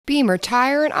Beamer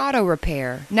Tire and Auto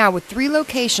Repair, now with 3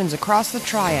 locations across the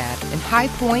Triad in High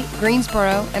Point,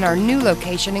 Greensboro, and our new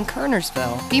location in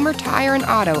Kernersville. Beamer Tire and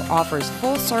Auto offers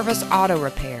full-service auto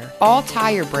repair, all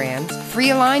tire brands,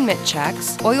 free alignment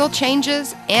checks, oil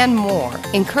changes, and more.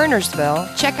 In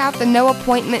Kernersville, check out the no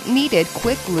appointment needed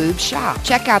Quick Lube shop.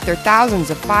 Check out their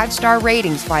thousands of 5-star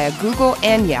ratings via Google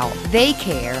and Yelp. They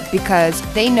care because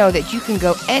they know that you can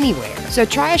go anywhere. So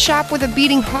try a shop with a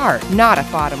beating heart, not a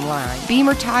bottom line.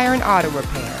 Beamer Tire and Auto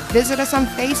Repair. Visit us on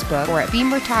Facebook or at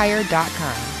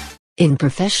beamertire.com. In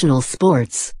professional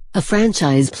sports, a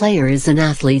franchise player is an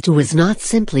athlete who is not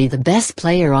simply the best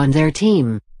player on their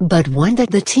team, but one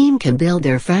that the team can build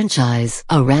their franchise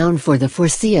around for the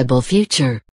foreseeable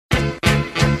future.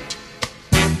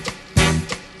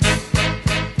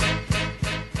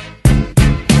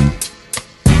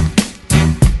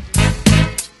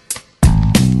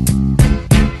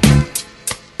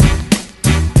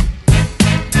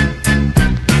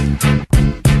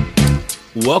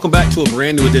 Welcome back to a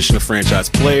brand new edition of Franchise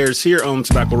Players here on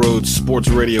Tobacco Road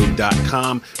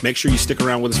SportsRadio.com. Make sure you stick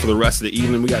around with us for the rest of the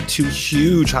evening. We got 2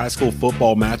 huge high school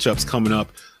football matchups coming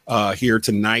up here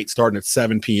tonight, starting at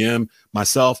 7 p.m.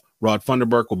 Myself, Rod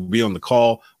Funderburk, will be on the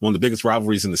call. One of the biggest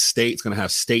rivalries in the state. It's going to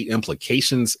have state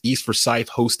implications. East Forsyth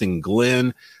hosting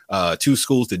Glenn, 2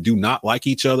 schools that do not like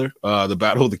each other. The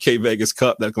Battle of the K-Vegas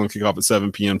Cup, that's going to kick off at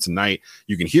 7 p.m. tonight.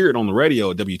 You can hear it on the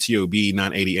radio at WTOB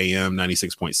 980 AM,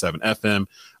 96.7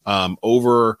 FM.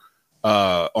 Over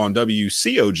on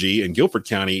WCOG in Guilford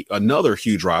County, another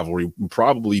huge rivalry,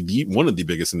 probably one of the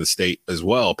biggest in the state as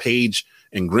well. Page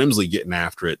and Grimsley getting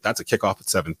after it. That's a kickoff at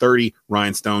 7:30.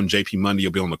 Ryan Stone, JP Mundy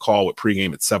will be on the call with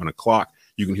pregame at 7 o'clock.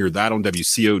 You can hear that on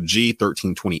WCOG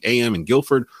 1320 AM in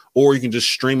Guilford, or you can just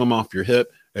stream them off your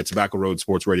hip at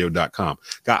tobaccoroadsportsradio.com.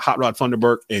 Got Hot Rod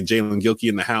Funderburk and Jalen Gilkey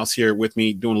in the house here with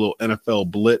me doing a little NFL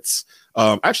blitz.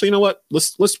 Actually, you know what?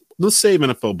 Let's save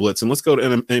NFL blitz and let's go to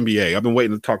NBA. I've been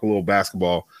waiting to talk a little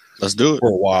basketball. Let's do it for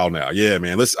a while now. Yeah,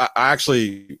 man. I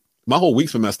actually, my whole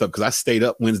week's been messed up because I stayed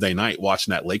up Wednesday night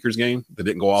watching that Lakers game that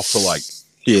didn't go off till like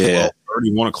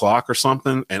 1 o'clock or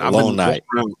something. And I've been night.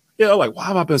 Like, why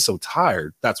have I been so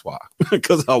tired? That's why,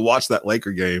 because I watched that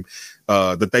Laker game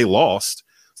that they lost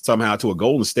somehow to a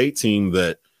Golden State team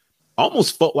that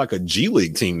almost felt like a G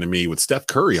League team to me with Steph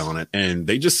Curry on it. And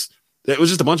it was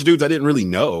just a bunch of dudes I didn't really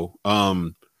know.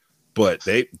 But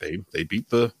they beat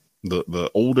the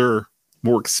older,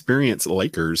 more experienced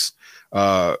Lakers.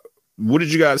 What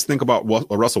did you guys think about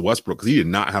Russell Westbrook? Because he did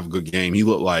not have a good game. He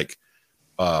looked like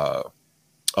a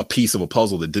piece of a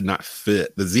puzzle that did not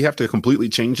fit. Does he have to completely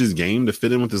change his game to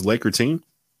fit in with his Laker team?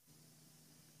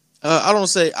 I don't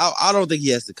think he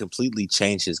has to completely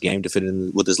change his game to fit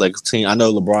in with his Lakers team. I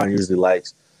know LeBron usually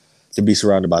likes to be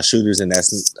surrounded by shooters, and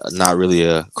that's not really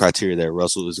a criteria that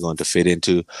Russell is going to fit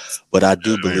into. But I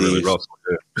do believe,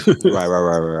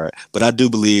 right. But I do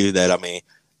believe that,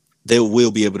 they will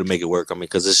be able to make it work.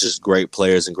 Because it's just great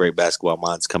players and great basketball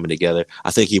minds coming together. I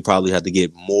think he probably had to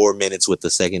get more minutes with the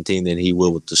second team than he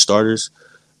will with the starters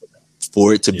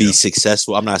for it to be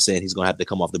successful. I'm not saying he's going to have to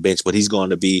come off the bench, but he's going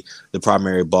to be the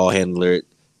primary ball handler,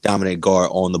 dominant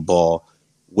guard on the ball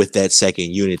with that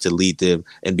second unit to lead them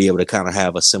and be able to kind of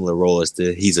have a similar role as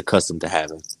he's accustomed to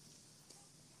having.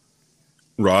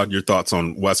 Rod, your thoughts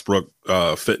on Westbrook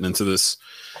fitting into this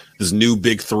new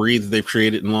big three that they've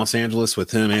created in Los Angeles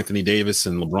with him, Anthony Davis,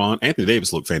 and LeBron? Anthony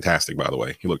Davis looked fantastic, by the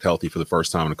way. He looked healthy for the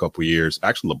first time in a couple of years.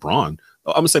 Actually, LeBron,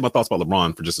 I'm going to say my thoughts about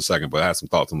LeBron for just a second, but I had some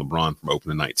thoughts on LeBron from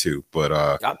opening night too. But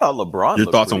I thought LeBron.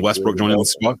 Your thoughts on Westbrook joining the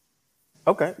squad?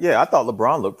 Okay, yeah, I thought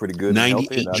LeBron looked pretty good.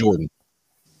 98 Jordan.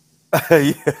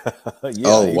 Yeah,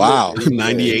 oh wow,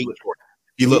 98 Jordan.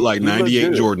 He looked like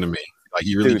 98 Jordan to me. Like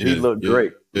he really did. He looked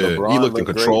great. Yeah. He looked in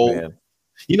control. Great,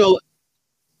 You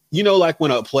know, like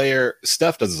when a player,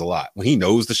 Steph does this a lot. When he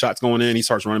knows the shot's going in, he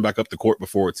starts running back up the court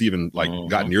before it's even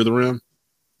got near the rim.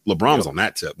 LeBron was on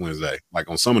that tip Wednesday, like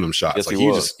on some of them shots. Yes, like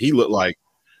he looked like,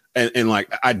 and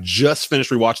like I just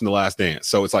finished rewatching The Last Dance,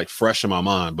 so it's like fresh in my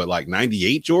mind. But like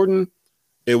 98 Jordan,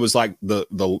 it was like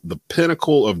the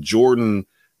pinnacle of Jordan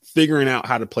figuring out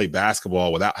how to play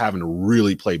basketball without having to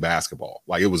really play basketball.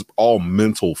 Like it was all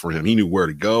mental for him. He knew where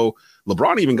to go.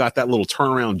 LeBron even got that little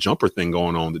turnaround jumper thing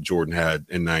going on that Jordan had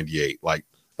in 98, like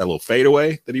that little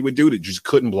fadeaway that he would do that you just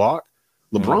couldn't block.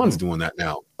 LeBron's doing that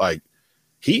now. Like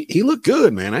he looked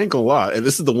good, man. I ain't gonna lie. And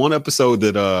this is the one episode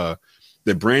that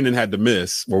Brandon had to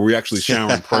miss where we actually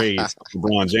showering praise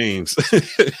LeBron James.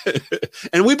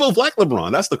 And we both like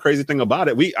LeBron. That's the crazy thing about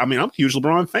it. I'm a huge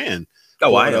LeBron fan.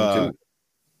 Oh, I am too.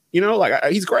 You know, like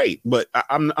he's great, but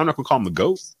I'm not gonna call him the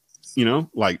GOAT. You know,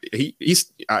 like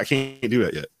he's I can't do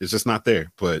that yet. It's just not there.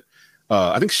 But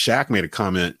I think Shaq made a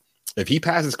comment. If he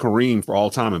passes Kareem for all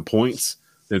time in points,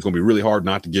 then it's going to be really hard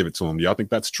not to give it to him. Do y'all think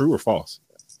that's true or false?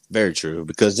 Very true,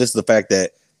 because just the fact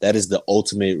that is the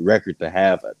ultimate record to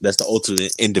have. That's the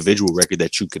ultimate individual record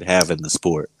that you could have in the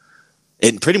sport.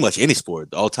 In pretty much any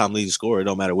sport, the all-time leading scorer, it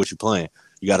don't matter what you're playing.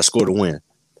 You got to score to win.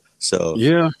 So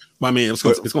yeah, I mean, it's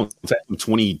going to take him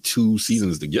 22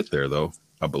 seasons to get there, though.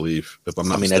 I believe, if I'm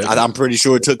not mistaken. I'm pretty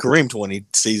sure it took Kareem 20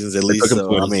 seasons at least.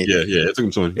 So, I mean, it took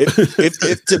him 20.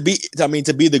 if to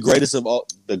be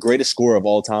the greatest scorer of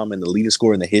all time and the leading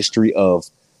scorer in the history of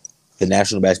the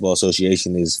National Basketball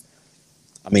Association is,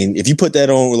 I mean, if you put that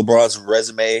on LeBron's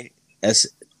resume, that's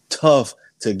tough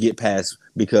to get past,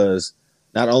 because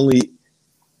not only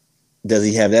does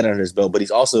he have that under his belt, but he's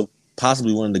also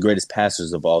possibly one of the greatest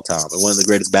passers of all time and one of the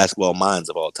greatest basketball minds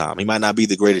of all time. He might not be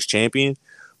the greatest champion,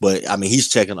 but I mean, he's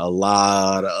checking a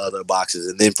lot of other boxes.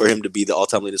 And then for him to be the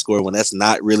all-time leading scorer when that's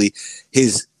not really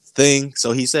his thing,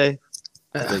 so he say,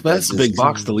 that's a big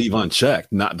box to leave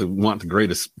unchecked, not to want the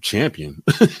greatest champion.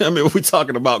 I mean, we're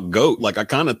talking about GOAT. Like, I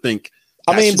kind of think.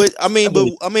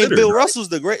 Bill Russell's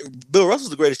the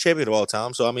greatest champion of all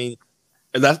time. So I mean,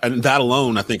 and that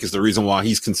alone, I think, is the reason why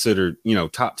he's considered,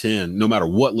 top 10. No matter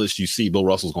what list you see, Bill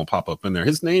Russell's going to pop up in there.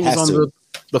 His name is on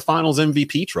the Finals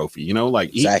MVP trophy. He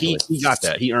got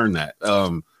that. He earned that.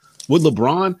 With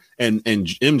LeBron and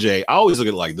MJ, I always look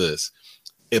at it like this: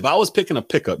 if I was picking a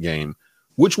pickup game,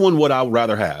 which one would I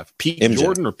rather have, Pete MJ.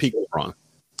 Jordan or Pete LeBron?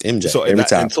 MJ. So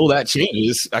until that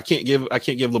changes, I can't give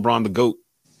LeBron the GOAT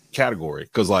category,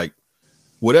 because like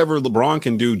whatever LeBron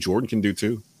can do, Jordan can do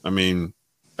too. I mean,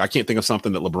 I can't think of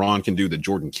something that LeBron can do that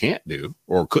Jordan can't do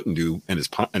or couldn't do in his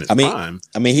prime.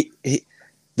 I mean, he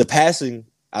the passing.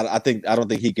 I don't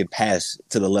think he can pass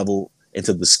to the level,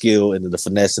 into the skill, into the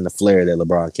finesse and the flair that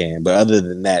LeBron can. But other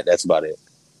than that, that's about it.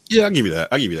 Yeah, I'll give you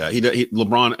that.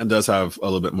 LeBron does have a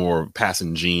little bit more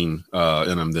passing gene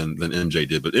in him than MJ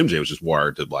did, but MJ was just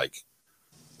wired to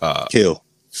kill,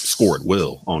 score at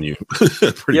will on you,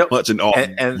 pretty much in all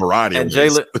variety. And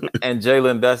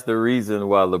Jalen, that's the reason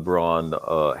why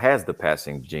LeBron has the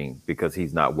passing gene, because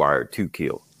he's not wired to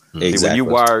kill. Exactly.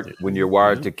 When you're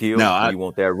wired to kill, you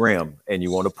want that rim and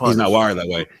you want to punch. He's not wired that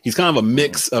way. He's kind of a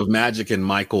mix of Magic and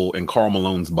Michael and Karl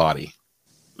Malone's body.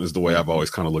 Is the way I've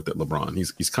always kind of looked at LeBron.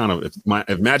 He's kind of,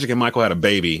 if Magic and Michael had a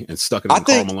baby and stuck it in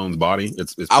Karl Malone's body,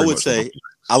 it's I would say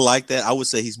I like that. I would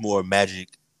say he's more Magic.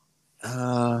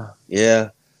 Yeah.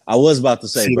 I was about to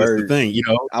say Bird. The thing,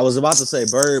 I was about to say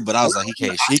Bird, but I was like,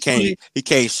 he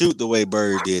can't shoot the way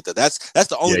Bird did. That's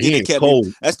the only thing that kept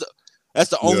me. That's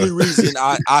the only reason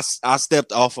I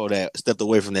stepped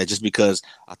away from that, just because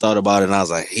I thought about it and I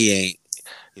was like, he ain't,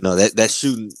 that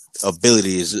shooting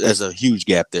ability there's a huge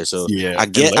gap there. So yeah, I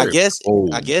guess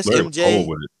MJ.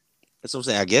 With it. That's what I'm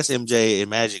saying. I guess MJ and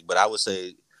Magic, but I would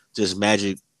say just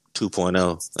Magic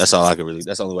 2.0. That's all I can really.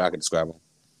 That's the only way I can describe him.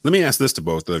 Let me ask this to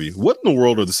both of you: what in the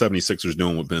world are the 76ers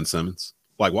doing with Ben Simmons?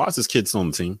 Like, why is this kid still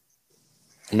on the team?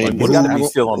 I mean, he's got to be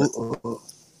still on the.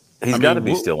 He's got to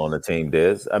be still on the team,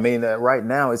 Dez. I mean, right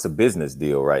now it's a business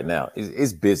deal. Right now,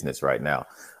 it's business right now.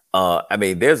 I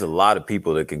mean, there's a lot of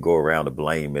people that can go around to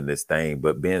blame in this thing,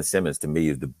 but Ben Simmons, to me,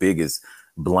 is the biggest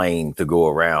blame to go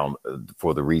around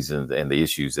for the reasons and the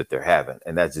issues that they're having.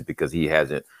 And that's just because he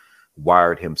hasn't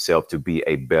wired himself to be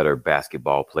a better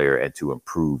basketball player and to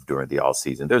improve during the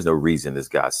offseason. There's no reason this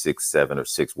guy 6'7" or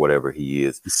 6, whatever he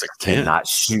is, cannot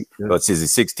shoot. Is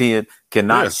he 6'10"?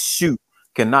 Cannot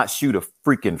shoot a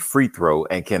freaking free throw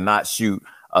and cannot shoot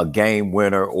a game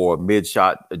winner or mid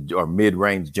shot or mid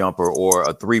range jumper or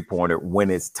a 3-pointer when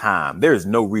it's time. There's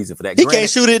no reason for that. He can't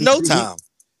shoot it in no time.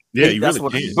 There you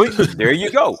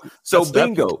go. So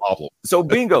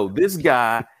bingo. This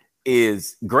guy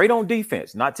is great on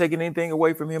defense, not taking anything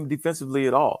away from him defensively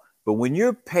at all. But when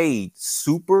you're paid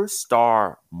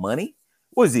superstar money,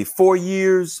 what is he? 4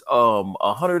 years,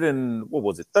 100 and what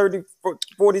was it? 30,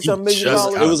 40 something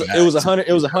 $1 million. It was 100.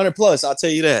 It was 100 plus. I'll tell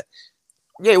you that.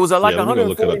 Yeah, it was like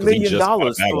 $140 million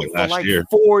for like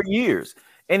 4 years.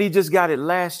 And he just got it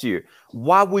last year.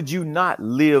 Why would you not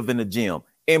live in the gym,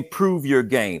 improve your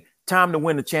game? Time to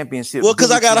win the championship. Well, because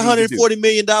I got $140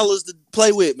 million to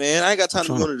play with, man. I ain't got time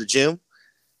to go to the gym.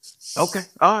 Okay.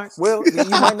 All right. Well, you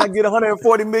might not get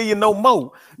 $140 million no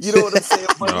more. You know what I'm saying?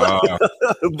 But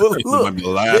look, might be the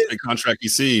last big contract he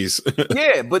sees.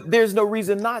 Yeah, but there's no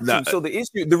reason not to. So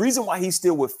the reason why he's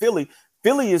still with Philly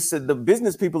is the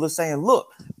business people are saying, look,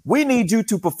 we need you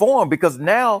to perform, because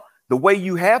now the way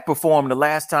you have performed the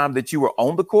last time that you were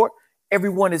on the court,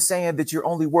 everyone is saying that you're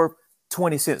only worth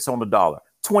 20 cents on the dollar,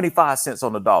 25 cents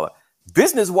on the dollar.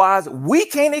 business-wise, we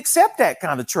can't accept that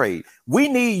kind of trade. We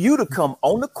need you to come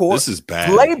on the court, this is bad.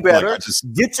 play better, Like,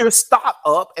 get your stock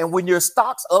up, and when your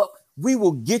stock's up, we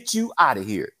will get you out of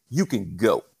here. You can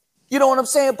go. You know what I'm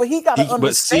saying? But he got to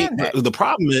understand that. The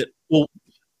problem is,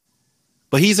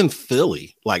 but he's in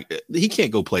Philly. Like, he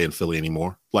can't go play in Philly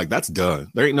anymore. Like, that's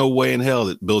done. There ain't no way in hell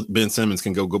that Ben Simmons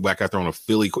can go back out there on a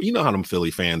Philly court. You know how them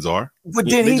Philly fans are. But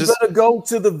then he better go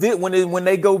to the when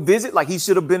they go visit. Like, he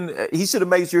should have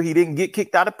made sure he didn't get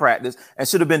kicked out of practice and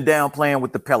should have been down playing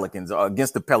with the Pelicans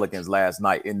against the Pelicans last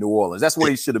night in New Orleans. That's where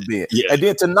he should have been. Yeah. And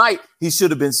then tonight he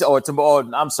should have been. Or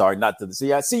I'm sorry, not to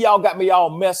see. I see y'all got me all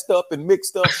messed up and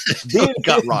mixed up.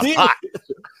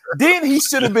 Then he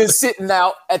should have been sitting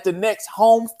out at the next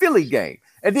home Philly game.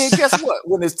 And then guess what?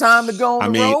 When it's time to go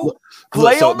on the road,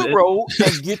 play on the road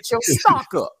and get your stock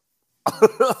up.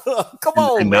 Come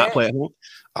on, man. Not play at home?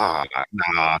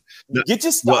 Nah. Get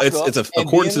your stock up. It's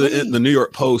according to the New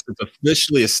York Post, it's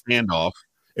officially a standoff.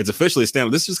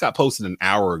 This just got posted an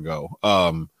hour ago.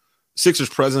 Sixers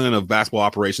president of basketball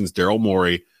operations, Daryl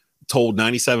Morey, told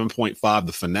 97.5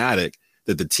 The Fanatic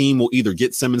that the team will either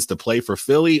get Simmons to play for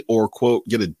Philly or, quote,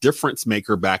 get a difference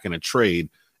maker back in a trade.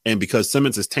 And because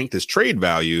Simmons has tanked his trade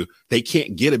value, they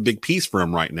can't get a big piece for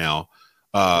him right now.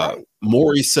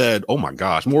 Morey said, oh my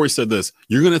gosh, Morey said this,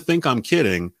 you're going to think I'm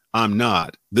kidding. I'm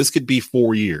not. This could be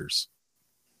 4 years.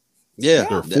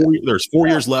 Yeah. There's 4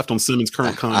 years left on Simmons'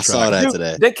 current contract. I saw that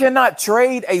today. They cannot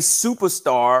trade a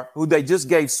superstar who they just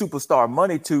gave superstar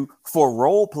money to for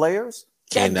role players.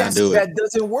 That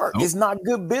doesn't work. Nope. It's not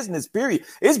good business, period.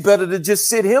 It's better to just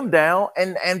sit him down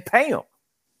and pay him.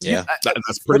 Yeah,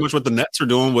 that's pretty much what the Nets are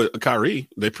doing with Kyrie.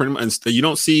 They pretty much, and you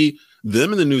don't see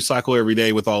them in the news cycle every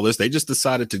day with all this. They just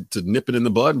decided to nip it in the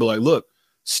bud and be like, look,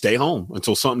 stay home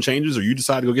until something changes or you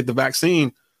decide to go get the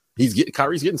vaccine.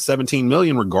 Kyrie's getting $17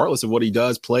 million regardless of what he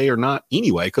does, play or not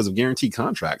anyway, because of guaranteed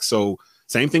contracts. So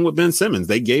same thing with Ben Simmons.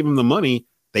 They gave him the money.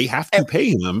 They have to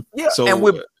pay him. Yeah, so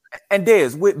and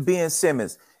Dez, with Ben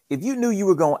Simmons, if you knew you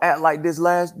were going to act like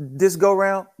this go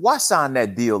round, why sign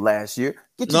that deal last year?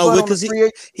 Because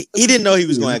he didn't know he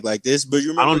was going to act like this. But you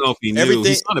remember, I don't know if he knew.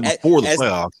 He signed it before the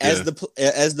playoffs.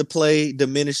 As the play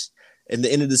diminished at the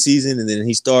end of the season, and then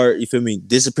he started,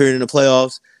 disappearing in the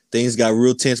playoffs, things got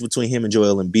real tense between him and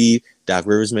Joel Embiid. Doc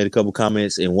Rivers made a couple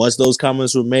comments, and once those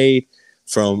comments were made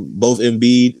from both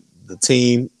Embiid, the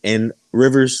team, and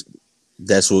Rivers,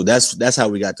 that's how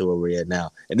we got to where we're at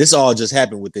now. And this all just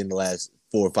happened within the last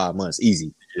 4 or 5 months.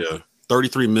 Easy. Yeah.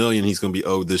 $33 million he's going to be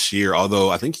owed this year, although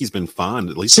I think he's been fined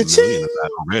at least $1 million of that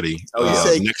already.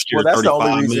 Next year, that's the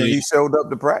only reason million. he showed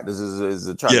up to practice is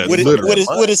to try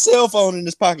with his cell phone in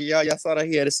his pocket. Y'all saw that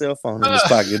he had a cell phone in his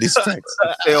pocket.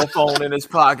 Cell phone in his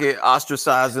pocket,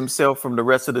 ostracized himself from the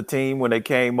rest of the team when they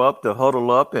came up to huddle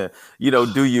up and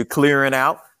do your clearing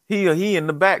out. He in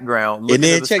the background. And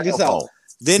then check this out.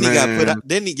 Then he got put out.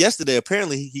 Yesterday,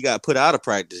 apparently he got put out of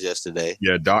practice yesterday.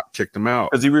 Yeah, Doc kicked him out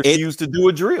because he refused to do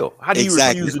a drill. How do you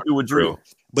refuse to do a drill?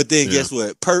 But then guess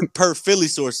what? Per Philly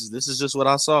sources, this is just what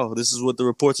I saw. This is what the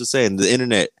reports are saying. The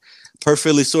internet. Per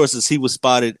Philly sources, he was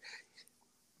spotted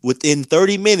within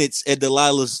 30 minutes at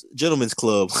Delilah's Gentlemen's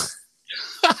Club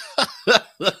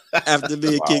after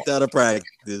being kicked out of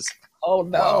practice. Oh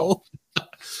no! Wow.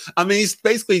 I mean, he's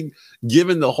basically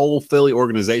giving the whole Philly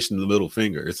organization the middle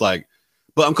finger. It's like.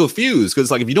 But I'm confused because,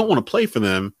 if you don't want to play for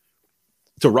them,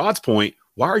 to Rod's point,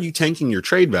 why are you tanking your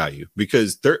trade value?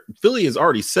 Because Philly has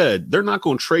already said they're not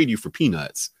going to trade you for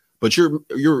peanuts. But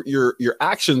your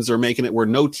actions are making it where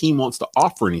no team wants to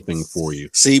offer anything for you.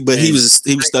 See, but he was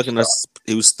stuck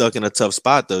in a tough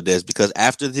spot though, Des, because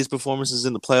after his performances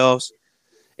in the playoffs,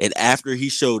 and after he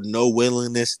showed no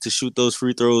willingness to shoot those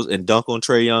free throws and dunk on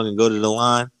Trae Young and go to the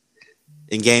line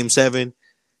in Game 7.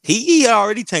 He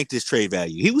already tanked his trade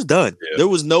value. He was done. Yeah. There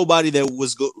was nobody that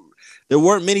was there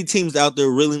weren't many teams out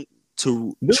there willing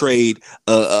to trade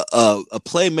a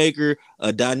playmaker,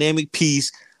 a dynamic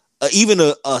piece, even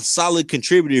a solid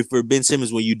contributor for Ben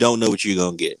Simmons when you don't know what you're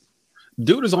gonna get.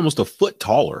 Dude is almost a foot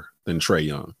taller than Trae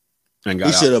Young, and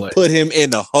he should have put him in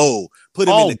the hole. Put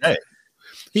him in the.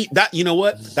 You know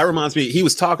what? That reminds me. He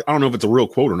was talking. I don't know if it's a real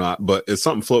quote or not, but it's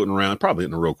something floating around. Probably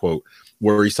isn't a real quote.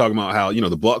 Where he's talking about how,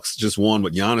 the Bucks just won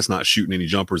with Giannis not shooting any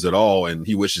jumpers at all. And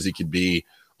he wishes he could be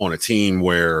on a team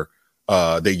where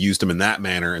they used him in that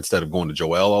manner instead of going to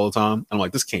Joel all the time. And I'm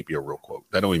like, this can't be a real quote.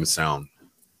 That don't even sound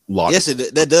logical.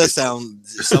 Yes, that does sound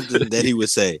something that he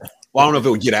would say. Well, I don't know if it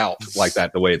would get out like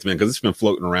that the way it's been, because it's been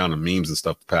floating around in memes and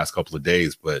stuff the past couple of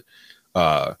days. But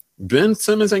Ben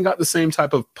Simmons ain't got the same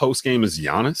type of post game as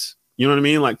Giannis. You know what I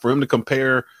mean? Like, for him to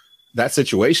compare that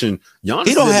situation, Giannis,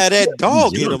 he don't have that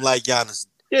dog in him like Giannis.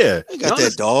 Yeah, He got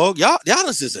that dog.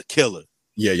 Giannis is a killer.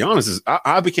 Yeah, Giannis is.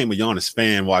 I became a Giannis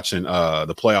fan watching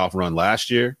the playoff run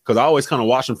last year because I always kind of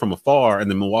watched him from afar,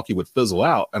 and then Milwaukee would fizzle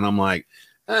out, and I'm like,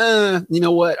 you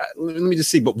know what? Let me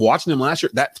just see. But watching him last year,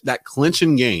 that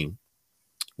clinching game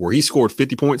where he scored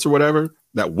 50 points or whatever,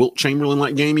 that Wilt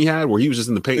Chamberlain-like game he had, where he was just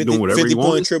in the paint doing whatever he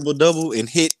wanted, 50-point triple-double and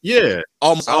hit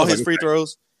almost all his free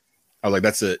throws. I was like,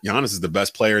 that's it. Giannis is the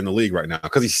best player in the league right now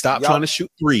because he stopped trying to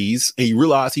shoot threes and he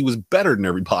realized he was better than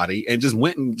everybody and just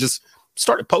went and just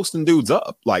started posting dudes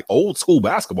up like old school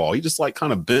basketball. He just like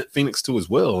kind of bent Phoenix to his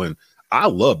will, and I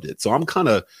loved it. So I'm kind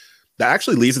of that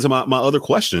actually leads into my other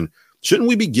question. Shouldn't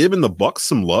we be giving the Bucks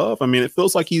some love? I mean, it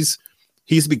feels like he's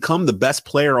become the best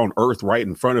player on earth right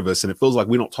in front of us, and it feels like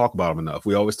we don't talk about him enough.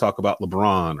 We always talk about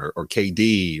LeBron or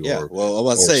KD. Well, I was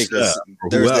about to say, because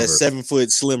there's that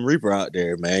 7-foot slim reaper out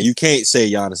there, man. You can't say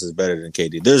Giannis is better than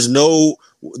KD. There's no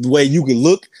way you can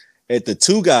look at the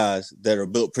two guys that are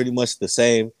built pretty much the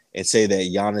same and say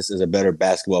that Giannis is a better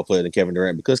basketball player than Kevin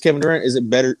Durant, because Kevin Durant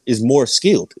is more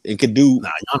skilled and can do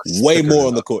way more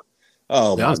on the court.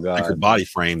 Oh my God! Bigger body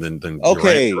frame than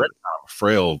okay. Durant,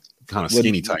 frail, kind of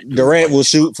skinny type. Durant will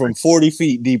shoot from 40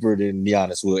 feet deeper than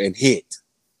Giannis will and hit.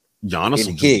 Giannis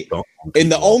and hit. And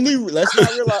the only let's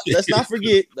not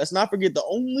forget the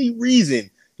only reason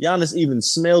Giannis even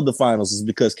smelled the finals is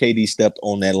because KD stepped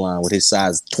on that line with his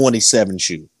size 27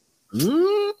 shoe.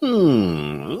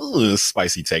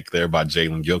 Spicy take there by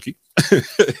Jalen Gilkey.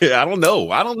 I don't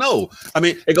know. I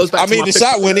mean, it goes back. The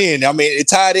shot went in. I mean, it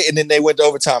tied it, and then they went to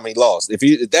overtime and he lost.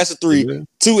 If that's a 3,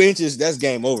 2 inches, that's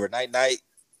game over. Night.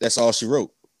 That's all she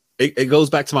wrote. It goes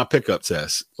back to my pickup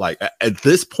test. Like at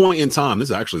this point in time,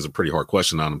 this actually is a pretty hard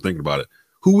question. Now I'm thinking about it.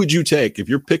 Who would you take if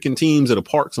you're picking teams at a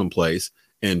park someplace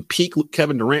and peak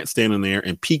Kevin Durant standing there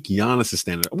and peak Giannis is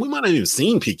standing there? We might not even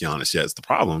seen peak Giannis yet. It's the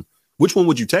problem. Which one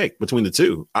would you take between the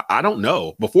two? I don't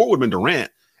know. Before it would have been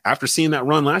Durant. After seeing that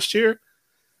run last year,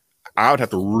 I would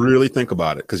have to really think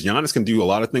about it because Giannis can do a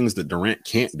lot of things that Durant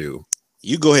can't do.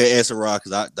 You go ahead and answer, Rod,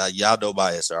 because y'all know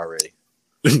my answer already.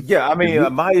 Yeah, I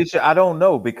mean, my issue, I don't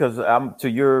know, because I'm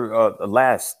to your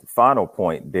last final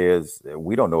point.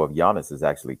 We don't know if Giannis is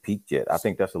actually peaked yet. I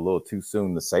think that's a little too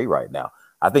soon to say right now.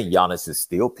 I think Giannis is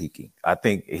still peaking. I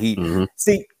think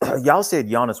see, y'all said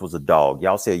Giannis was a dog.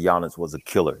 Y'all said Giannis was a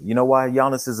killer. You know why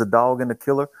Giannis is a dog and a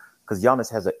killer? Because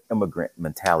Giannis has an immigrant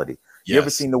mentality. Yes. You ever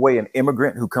seen the way an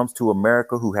immigrant who comes to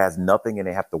America who has nothing and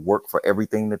they have to work for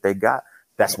everything that they got?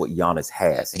 That's what Giannis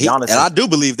has. I do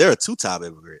believe they're a two-time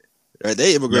immigrant.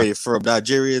 They immigrated from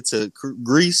Nigeria to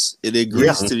Greece and then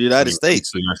Greece to the United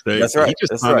States. That's right. He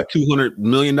just signed a $200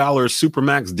 million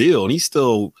supermax deal, and he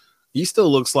still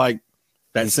looks like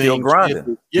that he's same still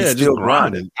grinding. Yeah, just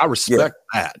grinding. I respect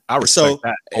that. I respect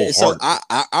that. So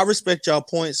I respect y'all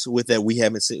points with that.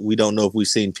 We don't know if we've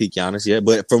seen peak Giannis yet,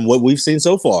 but from what we've seen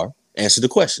so far, answer the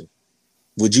question.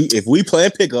 Would you, if we play a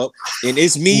pickup and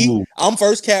it's me, I'm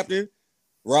first captain,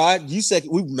 Rod, you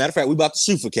second. Matter of fact, we about to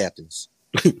shoot for captains.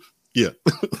 Yeah.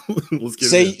 Let's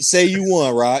get say you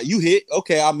won, Rod. You hit.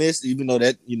 Okay, I missed, even though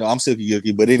that, I'm Silky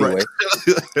Yuki. But anyway,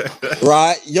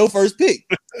 Rod, your first pick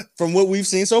from what we've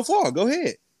seen so far. Go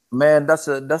ahead. Man, that's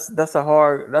a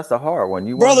hard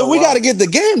one. Brother, we got to get the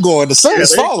game going. The sun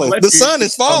is falling. The sun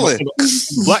is falling.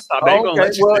 Well,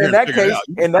 in that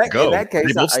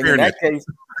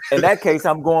case,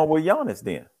 I'm going with Giannis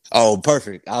then. Oh,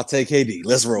 perfect. I'll take KD.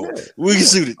 Let's roll. Yeah. We can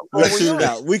shoot it. Let's shoot it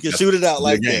out. We can shoot it out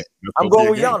like that. I'm going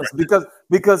with Giannis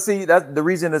because see, that's the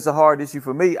reason it's a hard issue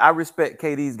for me. I respect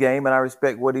KD's game and I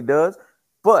respect what he does.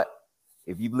 But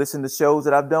if you listen to shows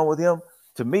that I've done with him,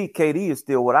 to me, KD is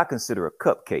still what I consider a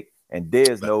cupcake. And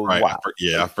Dez knows why.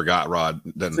 I forgot Rod.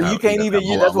 So you can't even.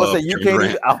 That's what I say. You can't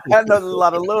even. I have a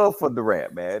lot of love for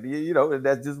Durant, man.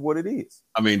 That's just what it is.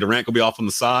 I mean, Durant could be off on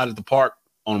the side at the park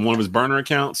on one of his burner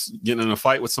accounts, getting in a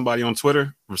fight with somebody on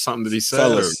Twitter or something that he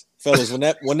said. Fellas,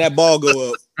 when that ball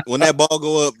go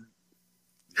up,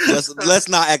 let's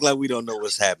not act like we don't know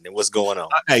what's happening, what's going on.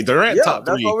 Hey, Durant top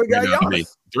three. That's what we got.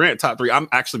 Durant top three. I'm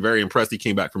actually very impressed he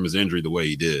came back from his injury the way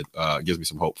he did. It gives me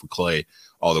some hope for Klay.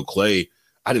 Although Klay,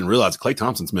 I didn't realize Klay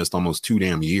Thompson's missed almost 2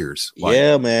 damn years.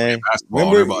 Yeah, man.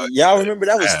 Remember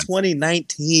that was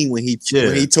 2019 when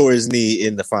he tore his knee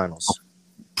in the finals.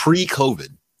 Pre-COVID.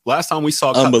 Last time we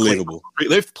saw unbelievable.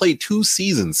 They've played 2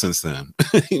 seasons since then.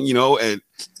 And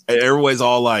everybody's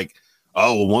all like,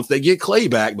 oh, well, once they get Klay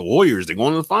back, the Warriors, they're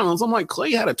going to the finals. I'm like,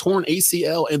 Klay had a torn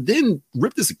ACL and then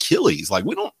ripped his Achilles. Like,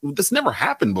 this never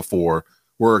happened before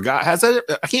where a guy has that.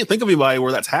 I can't think of anybody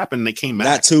where that's happened and they came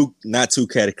back. Not too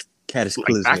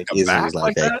cataclysmic issues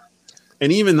like that.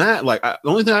 And even that, like, the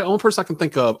only person I can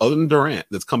think of other than Durant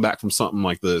that's come back from something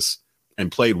like this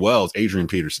and played well is Adrian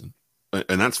Peterson.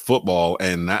 and that's football,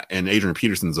 and Adrian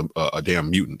Peterson's a damn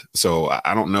mutant. So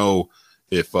I don't know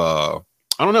if I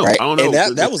don't know. Right. I don't know.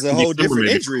 And that was a whole different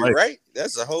injury, right?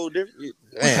 That's a whole different.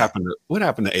 What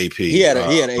happened to AP? He had an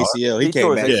ACL. He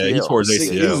came back. Yeah, he tore his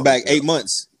ACL. He was back 8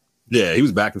 months. Yeah, he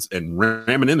was back and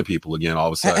ramming into people again all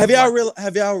of a sudden.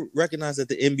 Have y'all recognized that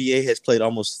the NBA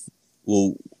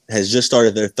has just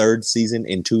started their third season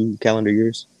in 2 calendar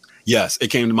years? Yes, it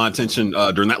came to my attention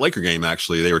during that Laker game.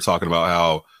 Actually, they were talking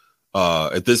about how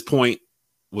at this point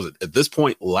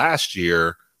last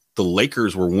year the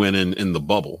Lakers were winning in the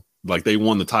bubble. Like they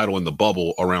won the title in the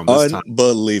bubble around this time.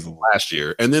 Unbelievable. Last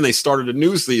year. And then they started a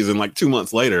new season like 2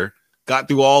 months later, got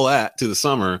through all that to the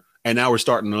summer, and now we're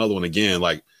starting another one again.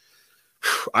 Like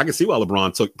I can see why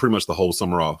LeBron took pretty much the whole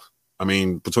summer off. I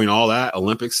mean, between all that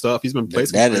Olympic stuff, he's been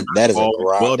basically that is a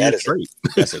grind.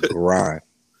 That's a grind.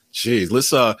 Jeez,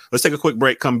 let's take a quick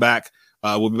break. Come back.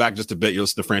 We'll be back in just a bit. You'll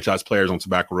listen to Franchise Players on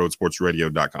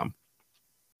TobaccoRoadSportsRadio.com.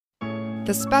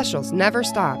 The specials never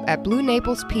stop at Blue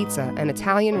Naples Pizza, an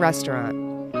Italian restaurant.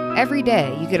 Every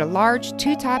day, you get a large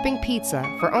 2-topping pizza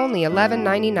for only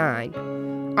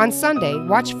 $11.99. On Sunday,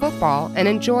 watch football and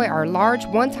enjoy our large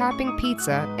 1-topping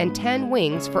pizza and 10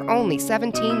 wings for only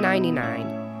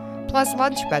 $17.99. Plus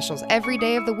lunch specials every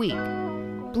day of the week.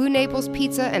 Blue Naples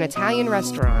Pizza, an Italian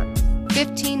restaurant.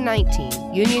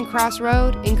 1519 Union Cross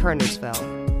Road in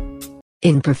Kernersville.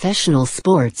 In professional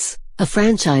sports, a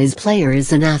franchise player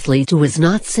is an athlete who is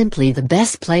not simply the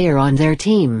best player on their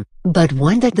team, but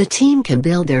one that the team can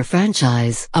build their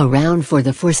franchise around for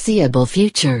the foreseeable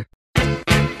future.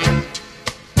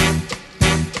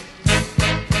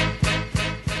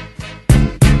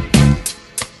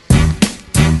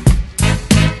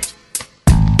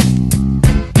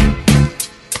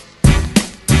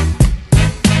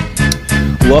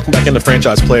 Welcome back into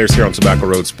Franchise Players here on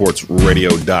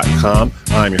TobaccoRoadSportsRadio.com.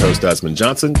 I'm your host, Desmond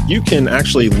Johnson. You can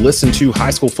actually listen to high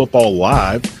school football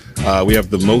live. We have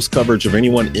the most coverage of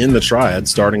anyone in the Triad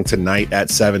starting tonight at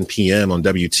 7 p.m. on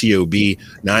WTOB,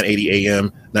 980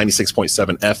 AM,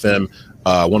 96.7 FM.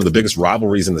 One of the biggest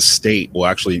rivalries in the state will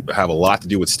actually have a lot to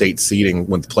do with state seeding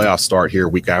when the playoffs start here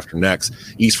week after next.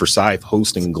 East Forsyth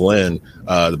hosting Glenn,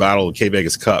 the Battle of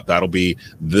K-Vegas Cup. That'll be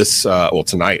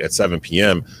tonight at 7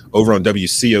 p.m. Over on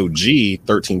WCOG,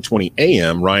 1320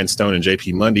 AM, Ryan Stone and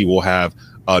JP Mundy will have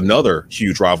another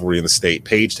huge rivalry in the state.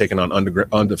 Page taking on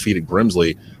undefeated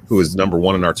Grimsley, who is number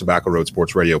 1 in our Tobacco Road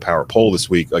Sports Radio Power Poll this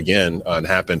week again, and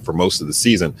happened for most of the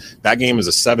season. That game is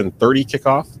a 7:30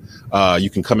 kickoff. You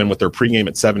can come in with their pregame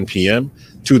at 7 p.m.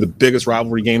 2 of the biggest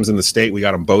rivalry games in the state. We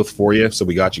got them both for you, so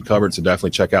we got you covered. So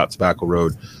definitely check out Tobacco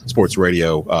Road Sports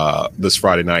Radio this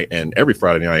Friday night and every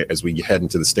Friday night as we head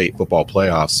into the state football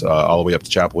playoffs all the way up to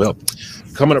Chapel Hill.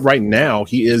 Coming up right now,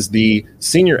 he is the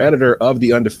senior editor of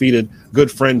The Undefeated.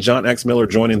 Good friend John X. Miller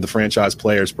joining the Franchise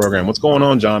Players program. What's going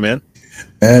on, John, man?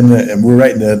 And we're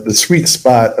right in the sweet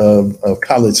spot of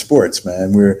college sports,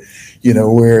 man. We're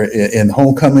in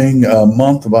homecoming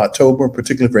month of October,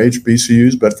 particularly for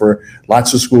HBCUs, but for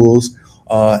lots of schools.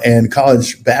 And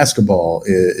college basketball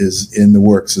is in the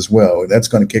works as well. That's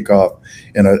going to kick off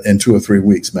in 2 or 3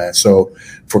 weeks, man. So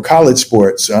for college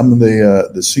sports, I'm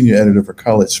the senior editor for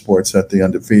college sports at The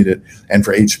Undefeated and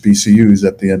for HBCUs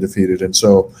at The Undefeated. And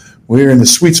so we're in the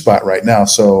sweet spot right now.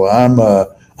 So I'm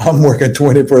working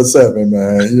 24/7,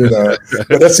 man.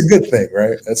 But that's a good thing,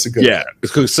 right? That's a good thing.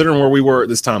 Considering where we were at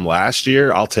this time last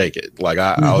year, I'll take it. Like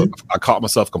I caught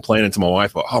myself complaining to my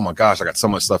wife, oh my gosh, I got so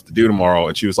much stuff to do tomorrow,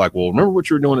 and she was like, "Well, remember what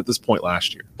you were doing at this point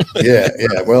last year." Yeah.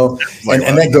 Well,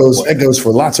 and that goes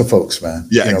for lots of folks, man.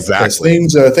 Yeah, exactly.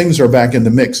 Things are back in the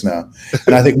mix now,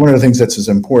 and I think one of the things that's as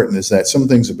important is that some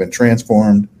things have been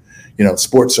transformed.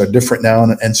 Sports are different now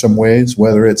in some ways,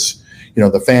 whether it's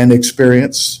the fan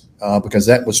experience. Because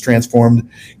that was transformed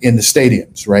in the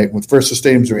stadiums, right? When first the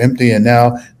stadiums were empty, and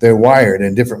now they're wired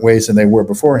in different ways than they were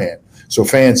beforehand. So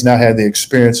fans now have the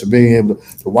experience of being able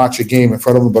to watch a game in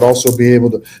front of them, but also be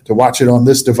able to watch it on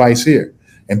this device here,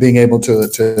 and being able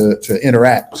to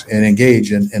interact and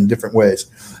engage in different ways.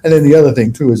 And then the other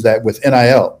thing too is that with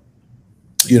NIL,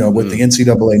 with the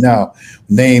NCAA now,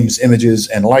 names, images,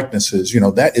 and likenesses,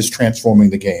 that is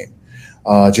transforming the game,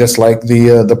 just like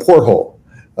the porthole.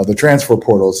 The transfer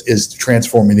portals is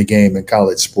transforming the game in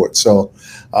college sports. So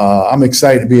I'm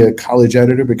excited to be a college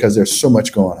editor because there's so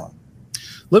much going on.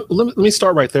 Let me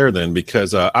start right there then,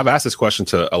 because I've asked this question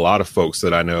to a lot of folks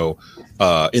that I know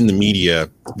in the media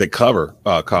that cover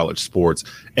college sports.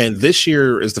 And this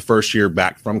year is the first year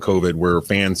back from COVID where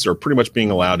fans are pretty much being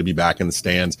allowed to be back in the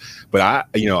stands. But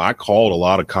I called a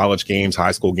lot of college games,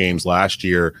 high school games last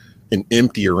year, in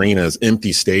empty arenas,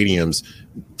 empty stadiums.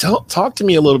 Talk to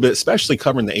me a little bit, especially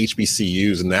covering the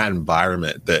HBCUs and that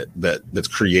environment that's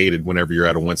created whenever you're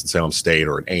at a Winston-Salem State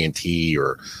or an A&T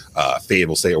or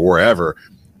Fayetteville State or wherever.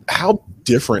 How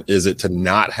different is it to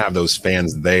not have those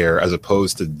fans there as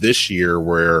opposed to this year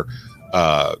where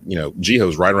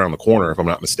GEHO's right around the corner, if I'm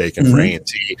not mistaken, for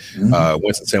A&T.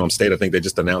 Winston-Salem State, I think they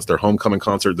just announced their homecoming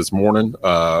concert this morning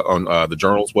on the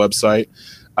Journal's website.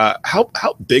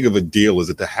 How big of a deal is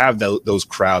it to have those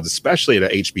crowds, especially at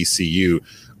a HBCU,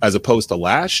 as opposed to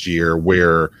last year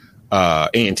where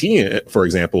A&T, for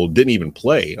example, didn't even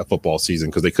play a football season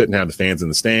because they couldn't have the fans in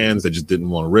the stands. They just didn't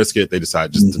want to risk it. They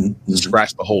decided just to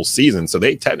scratch the whole season. So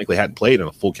they technically hadn't played in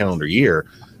a full calendar year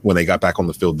when they got back on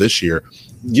the field this year.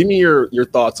 Give me your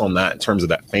thoughts on that in terms of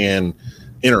that fan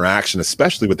interaction,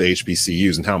 especially with the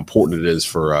HBCUs, and how important it is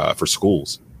for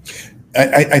schools.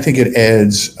 I think it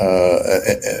adds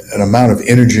an amount of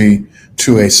energy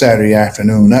to a Saturday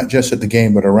afternoon, not just at the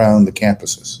game, but around the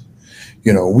campuses.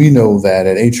 We know that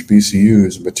at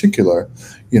HBCUs in particular,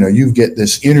 you get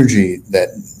this energy that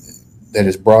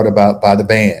is brought about by the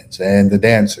bands and the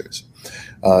dancers.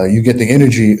 You get the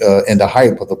energy and the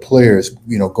hype of the players,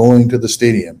 going to the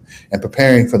stadium and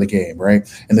preparing for the game, right?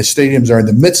 And the stadiums are in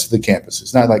the midst of the campus.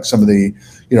 It's not like some of the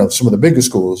bigger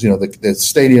schools, the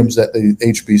stadiums that the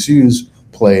HBCUs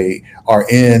play are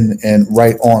in and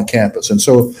right on campus. And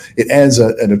so it adds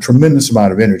a tremendous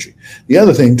amount of energy. The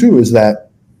other thing too is that,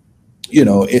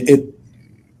 the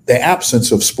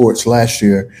absence of sports last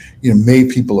year, made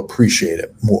people appreciate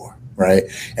it more. Right.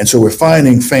 And so we're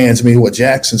finding fans.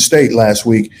 Jackson State last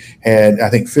week had, I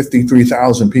think,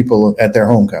 53,000 people at their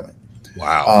homecoming.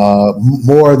 Wow.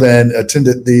 More than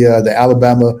attended the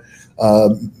Alabama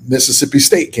Mississippi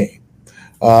State game.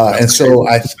 And so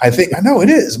I think, I know it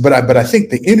is, but I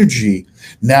think the energy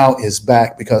now is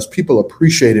back because people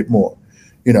appreciate it more.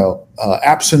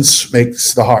 Absence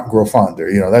makes the heart grow fonder.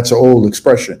 That's an old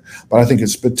expression, but I think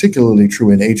it's particularly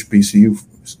true in HBCU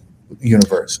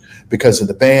universe because of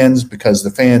the bands, because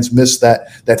the fans miss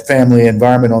that family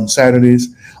environment on Saturdays,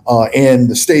 and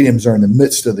the stadiums are in the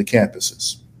midst of the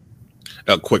campuses.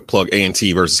 A quick plug: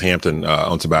 A&T versus Hampton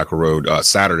on Tobacco Road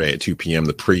Saturday at 2 p.m.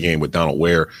 The pregame with Donald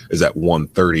Ware is at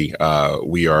 1:30.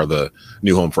 We are the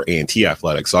new home for A&T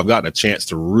athletics, so I've gotten a chance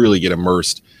to really get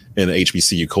immersed in the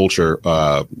HBCU culture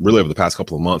really over the past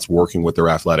couple of months, working with their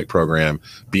athletic program,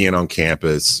 being on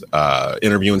campus,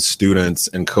 interviewing students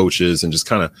and coaches, and just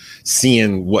kind of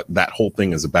seeing what that whole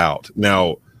thing is about.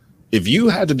 Now, if you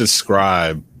had to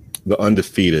describe the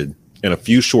Undefeated in a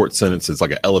few short sentences,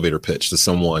 like an elevator pitch to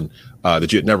someone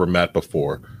that you had never met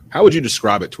before, how would you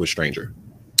describe it to a stranger?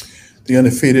 The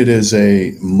Undefeated is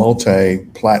a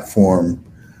multi-platform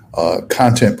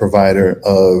content provider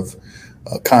of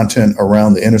content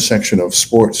around the intersection of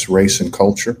sports, race, and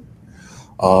culture.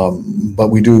 But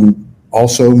we do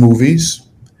also movies.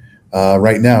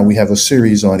 Right now, we have a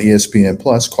series on ESPN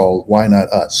Plus called Why Not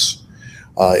Us?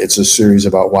 It's a series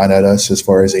about why not us as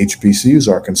far as HBCUs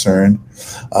are concerned.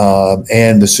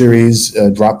 And the series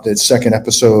dropped its second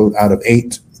episode out of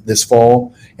 8 this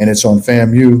fall, and it's on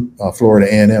FAMU, Florida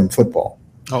A&M football.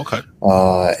 Okay.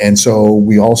 And so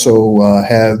we also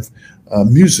have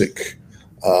music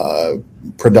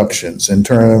productions in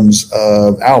terms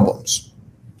of albums,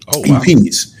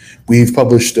 EPs. We've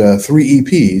published 4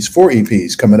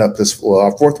 EPs coming up.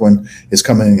 Our fourth one is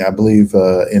coming, I believe,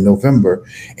 in November,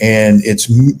 and it's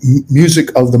music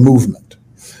of the movement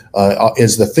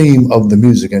is the theme of the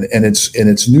music, and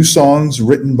it's new songs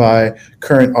written by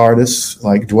current artists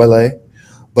like Dwele,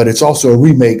 but it's also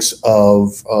remakes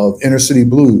of Inner City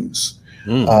Blues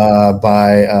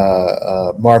by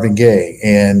Marvin Gaye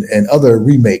and other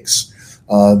remakes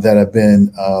that have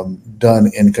been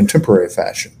done in contemporary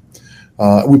fashion.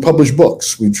 We publish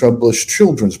books. We publish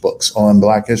children's books on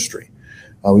Black history.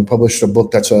 We published a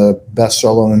book that's a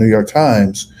bestseller on the New York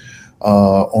Times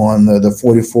on the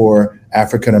 44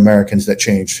 African Americans that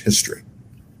changed history.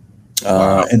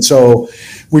 And so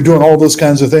we're doing all those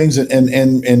kinds of things.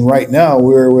 And right now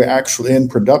we're actually in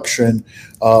production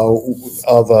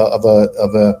of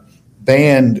a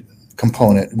band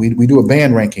component. We do a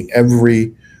band ranking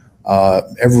every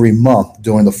month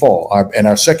during the fall.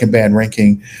 Our second band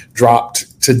ranking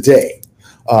dropped today.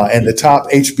 And the top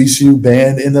HBCU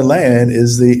band in the land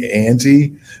is the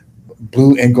A&T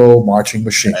Blue and Gold Marching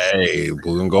Machine. Hey,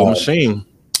 Blue and Gold Machine.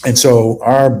 And so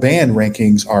our band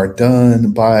rankings are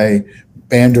done by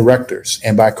band directors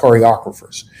and by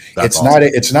choreographers. It's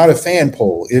not a fan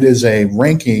poll. It is a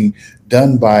ranking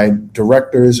done by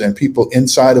directors and people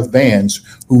inside of bands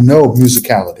who know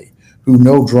musicality, who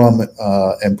know drum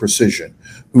and precision,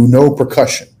 who know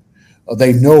percussion,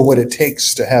 They know what it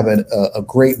takes to have a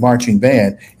great marching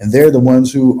band, and they're the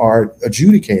ones who are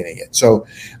adjudicating it. So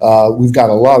we've got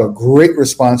a lot of great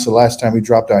response. The last time we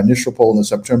dropped our initial poll in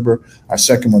September, our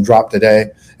second one dropped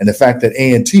today. And the fact that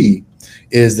A&T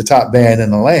is the top band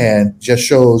in the land just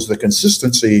shows the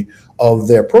consistency of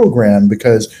their program,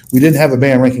 because we didn't have a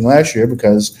band ranking last year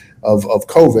because of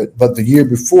COVID, but the year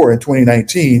before in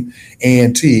 2019,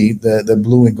 A&T, the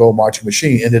blue and gold marching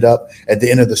machine, ended up at the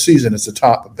end of the season as the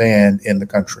top band in the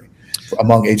country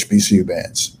among HBCU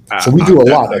bands. So we do a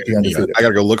lot at the Undefeated. I got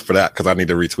to go look for that because I need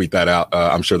to retweet that out.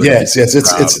 I'm sure. Yes,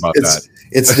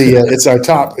 it's our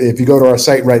top. If you go to our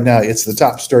site right now, it's the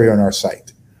top story on our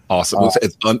site. Awesome.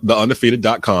 It's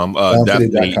theundefeated.com.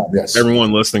 Definitely, yes.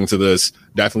 Everyone listening to this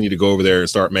definitely need to go over there and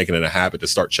start making it a habit to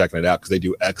start checking it out, because they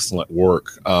do excellent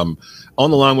work. On the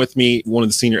line with me, one of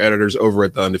the senior editors over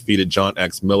at The Undefeated, John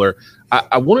X. Miller.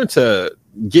 I wanted to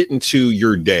get into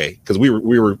your day, because we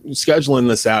were scheduling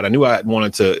this out. I knew I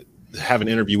wanted to have an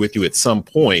interview with you at some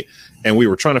point, and we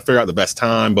were trying to figure out the best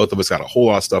time. Both of us got a whole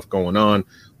lot of stuff going on.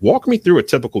 Walk me through a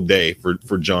typical day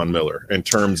for John Miller in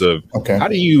terms of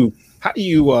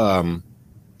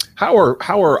how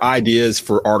are ideas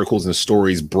for articles and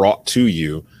stories brought to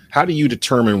you? How do you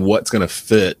determine what's going to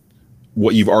fit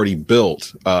what you've already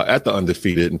built at The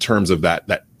Undefeated in terms of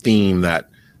that theme, that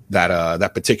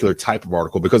particular type of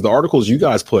article? Because the articles you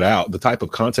guys put out, the type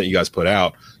of content you guys put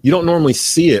out, you don't normally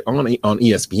see it on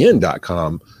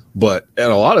ESPN.com, but at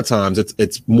a lot of times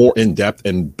it's more in depth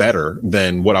and better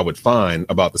than what I would find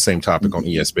about the same topic on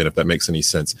ESPN, if that makes any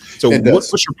sense. So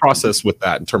what's your process with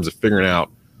that in terms of figuring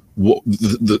out what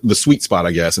the sweet spot,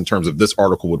 I guess, in terms of this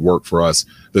article would work for us,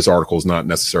 this article is not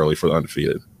necessarily for The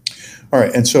Undefeated? All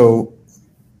right. And so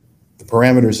the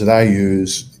parameters that I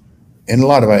use, and a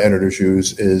lot of our editors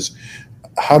use, is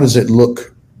how does it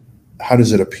look? How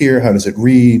does it appear? How does it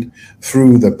read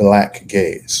through the Black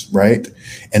gaze, right?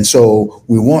 And so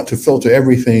we want to filter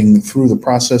everything through the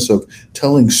process of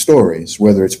telling stories,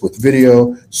 whether it's with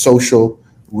video, social,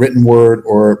 written word,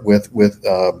 or with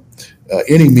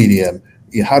any medium.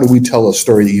 How do we tell a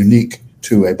story unique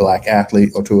to a Black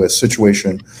athlete or to a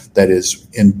situation that is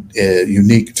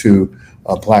unique to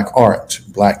Black art,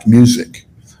 Black music?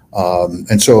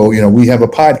 And so, we have a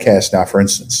podcast now, for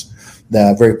instance,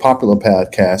 the very popular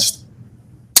podcast.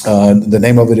 The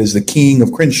name of it is The King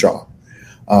of Crenshaw.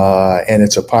 And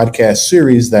it's a podcast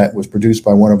series that was produced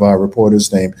by one of our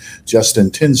reporters named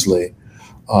Justin Tinsley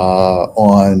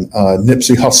on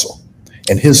Nipsey Hussle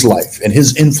and his life and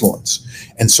his influence.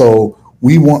 And so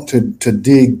we want to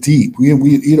dig deep. We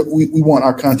want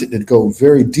our content to go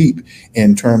very deep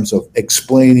in terms of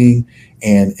explaining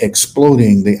and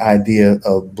exploding the idea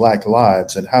of Black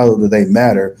lives and how do they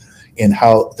matter and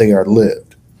how they are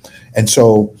lived. And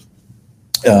so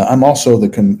I'm also the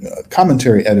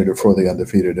commentary editor for The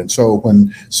Undefeated. And so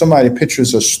when somebody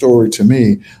pitches a story to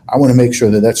me, I want to make sure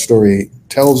that story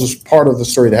tells us part of the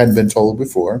story that hadn't been told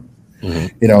before.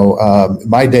 Mm-hmm.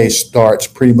 My day starts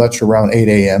pretty much around 8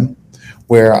 a.m.,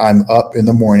 where I'm up in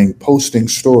the morning posting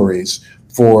stories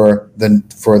for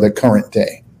the current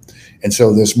day. And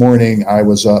so this morning I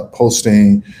was up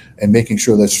posting and making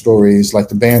sure that stories like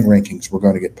the band rankings were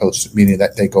going to get posted, meaning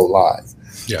that they go live.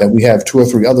 Yeah. That we have 2 or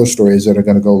 3 other stories that are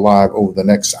going to go live over the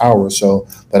next hour or so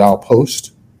that I'll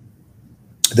post.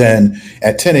 Then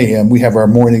at 10 a.m., we have our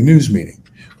morning news meeting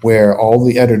where all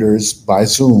the editors by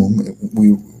Zoom,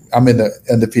 I'm in the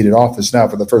Undefeated office now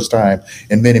for the first time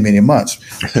in many, many months.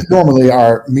 Normally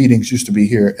our meetings used to be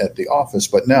here at the office,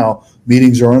 but now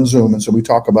meetings are on Zoom. And so we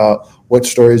talk about what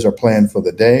stories are planned for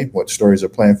the day, what stories are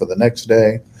planned for the next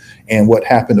day, and what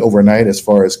happened overnight as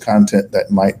far as content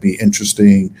that might be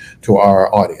interesting to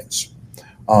our audience.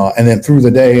 And then through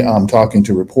the day, I'm talking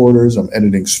to reporters, I'm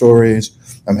editing stories,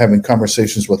 I'm having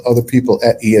conversations with other people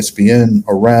at ESPN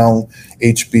around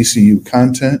HBCU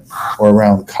content or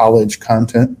around college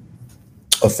content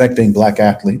affecting Black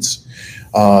athletes.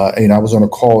 I was on a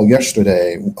call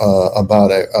yesterday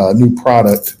about a new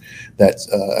product, that's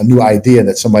a new idea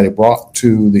that somebody brought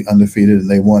to The Undefeated, and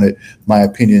they wanted my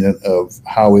opinion of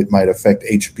how it might affect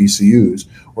HBCUs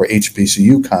or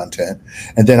HBCU content.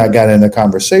 And then I got in a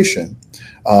conversation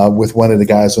with one of the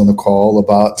guys on the call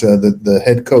about the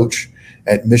head coach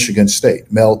at Michigan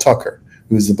State, Mel Tucker,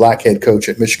 who's the Black head coach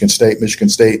at Michigan State. Michigan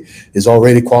State is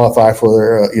already qualified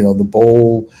for the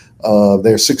bowl.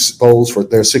 Their 6 bowls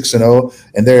they're 6-0,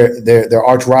 and their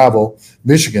arch rival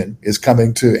Michigan is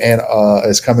coming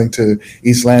to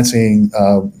East Lansing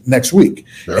next week.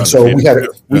 And so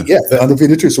they're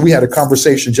undefeated too. So we had a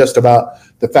conversation just about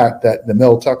the fact that the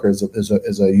Mel Tucker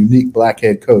is a unique Black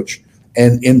head coach,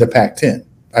 and in the Pac-10,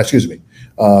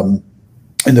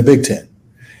 in the Big Ten.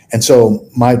 And so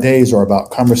my days are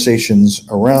about conversations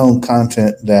around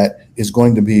content that is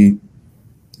going to be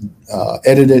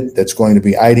edited, that's going to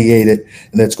be ideated,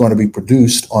 and that's going to be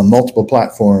produced on multiple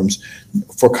platforms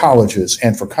for colleges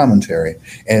and for commentary.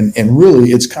 And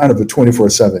really, it's kind of a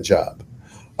 24/7 job.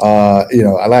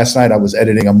 Last night I was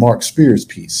editing a Mark Spears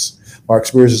piece. Mark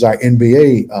Spears is our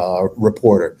NBA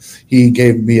reporter. He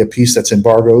gave me a piece that's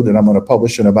embargoed that I'm going to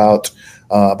publish in about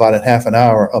a half an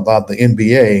hour about the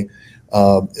NBA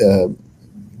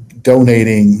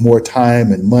donating more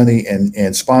time and money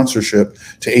and sponsorship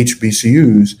to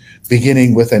HBCUs,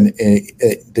 beginning with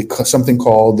something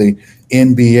called the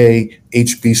NBA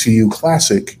HBCU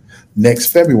Classic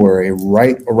next February,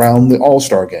 right around the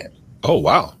All-Star game. Oh,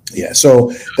 wow. Yeah,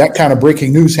 so that kind of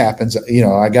breaking news happens.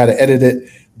 I got to edit it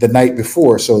the night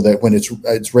before so that when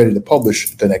it's ready to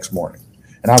publish the next morning.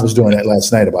 And I was doing that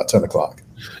last night about 10 o'clock.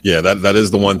 Yeah, that is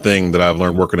the one thing that I've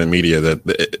learned working in media, that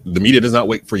the media does not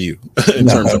wait for you in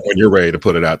terms of when you're ready to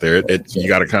put it out there. You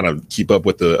got to kind of keep up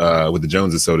with the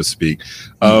Joneses, so to speak.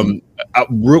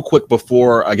 Real quick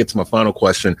before I get to my final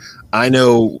question, I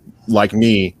know, like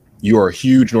me, you are a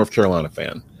huge North Carolina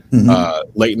fan.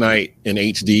 Late night in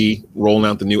HD, rolling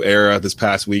out the new era this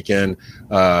past weekend.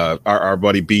 Our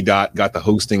buddy B. Dot got the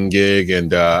hosting gig,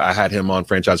 and I had him on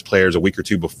Franchise Players a week or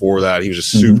two before that. He was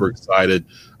just super excited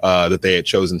that they had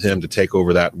chosen him to take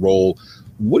over that role.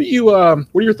 What are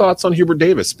your thoughts on Hubert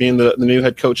Davis being the new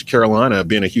head coach of Carolina,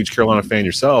 being a huge Carolina fan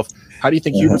yourself? How do you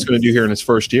think Hubert's going to do here in his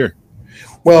first year?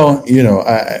 Well,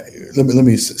 let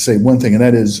me say one thing, and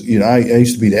that is, I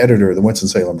used to be the editor of the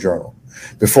Winston-Salem Journal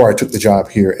before I took the job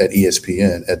here at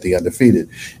ESPN at The Undefeated.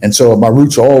 And so my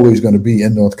roots are always going to be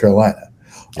in North Carolina.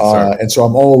 Yes, and so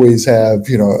I'm always have,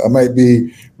 I might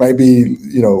be,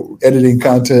 editing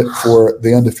content for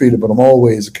The Undefeated, but I'm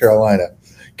always a Carolina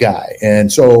guy.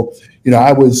 And so,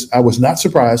 I was not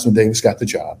surprised when Davis got the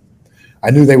job. I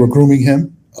knew they were grooming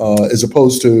him as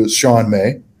opposed to Sean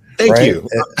May. Thank you.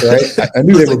 Right? I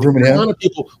knew they were grooming him. A lot of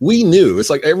people, we knew. It's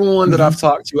like everyone that I've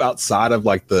talked to outside of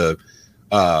like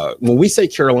when we say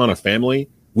Carolina family,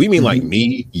 we mean like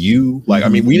me, you, like, I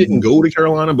mean, we didn't go to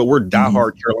Carolina, but we're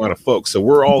diehard Carolina folks. So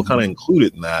we're all kind of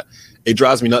included in that. It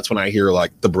drives me nuts when I hear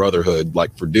like the brotherhood,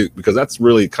 like for Duke, because that's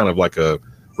really kind of like a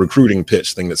recruiting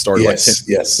pitch thing that started.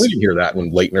 Yes. We didn't hear that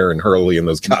when Leitner and Hurley and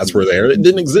those guys were there. It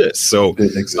didn't exist. So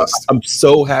I'm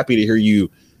so happy to hear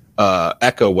you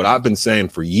echo what I've been saying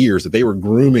for years, that they were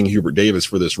grooming Hubert Davis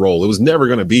for this role. It was never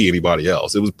going to be anybody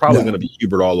else. It was probably going to be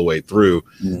Hubert all the way through.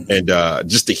 And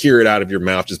just to hear it out of your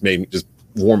mouth just made me just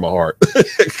warm my heart,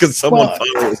 because someone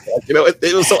finally was like,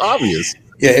 it was so obvious.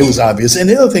 Yeah, it was obvious. And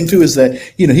the other thing too is that,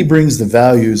 he brings the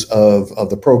values of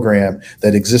the program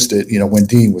that existed, when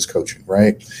Dean was coaching,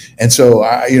 right? And so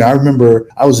I remember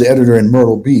I was the editor in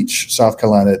Myrtle Beach, South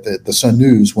Carolina, at the Sun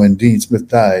News when Dean Smith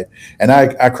died. And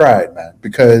I cried, man,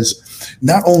 because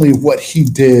not only what he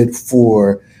did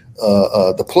for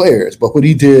the players, but what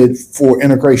he did for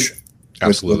integration.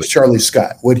 Absolutely. With Charlie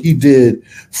Scott, what he did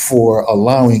for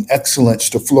allowing excellence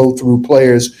to flow through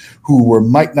players who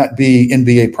might not be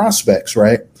NBA prospects,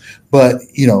 right? But,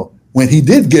 when he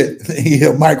did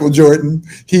get Michael Jordan,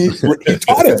 he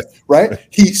taught him, right?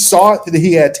 He saw that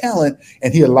he had talent,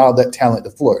 and he allowed that talent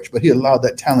to flourish. But he allowed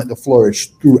that talent to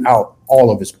flourish throughout all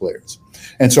of his players.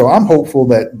 And so I'm hopeful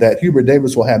that Hubert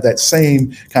Davis will have that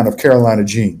same kind of Carolina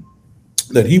gene,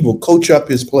 that he will coach up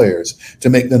his players to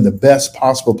make them the best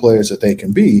possible players that they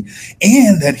can be,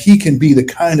 and that he can be the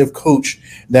kind of coach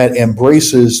that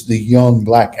embraces the young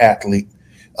black athlete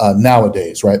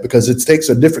nowadays, right? Because it takes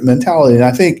a different mentality. And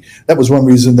I think that was one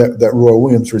reason that Roy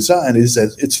Williams resigned, is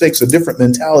that it takes a different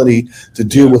mentality to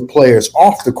deal with players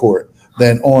off the court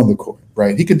than on the court,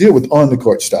 right? He can deal with on the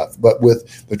court stuff, but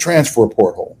with the transfer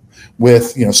portal,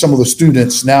 with some of the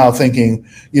students now thinking,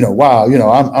 wow,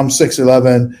 I'm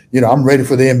 6'11", I'm ready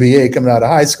for the NBA coming out of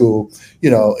high school.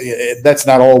 That's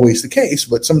not always the case,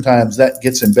 but sometimes that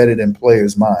gets embedded in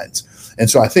players' minds.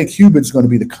 And so I think Hubert's going to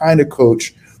be the kind of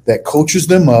coach that coaches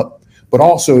them up, but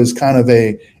also is kind of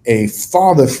a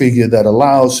father figure that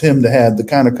allows him to have the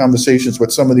kind of conversations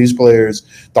with some of these players,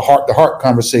 the heart-to-heart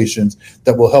conversations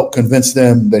that will help convince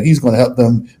them that he's going to help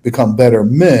them become better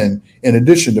men in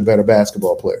addition to better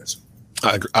basketball players.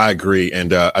 I agree.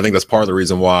 And I think that's part of the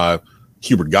reason why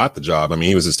Hubert got the job. I mean,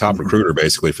 he was his top recruiter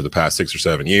basically for the past 6 or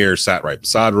 7 years, sat right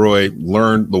beside Roy,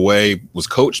 learned the way, was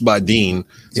coached by Dean.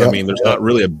 So, I mean, there's not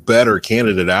really a better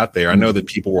candidate out there. I know that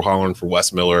people were hollering for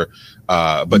Wes Miller,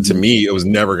 but to me, it was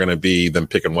never going to be them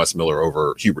picking Wes Miller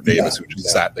over Hubert Davis, who just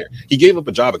sat there. He gave up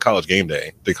a job at College Game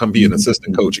Day to come be an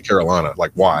assistant coach at Carolina.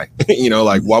 Like, why?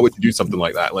 Why would you do something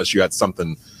like that unless you had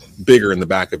something bigger in the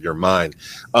back of your mind.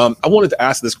 I wanted to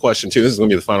ask this question too. This is going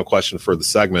to be the final question for the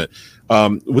segment.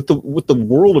 With the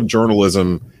world of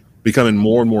journalism becoming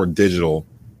more and more digital.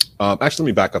 Actually, let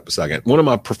me back up a second. One of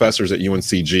my professors at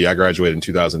UNCG, I graduated in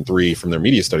 2003 from their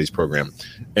media studies program.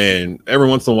 And every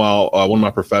once in a while, one of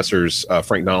my professors,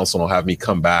 Frank Donaldson, will have me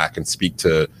come back and speak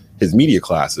to his media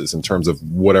classes in terms of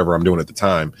whatever I'm doing at the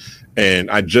time. And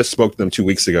I just spoke to them 2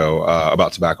 weeks ago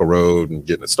about Tobacco Road and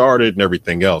getting it started and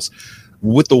everything else.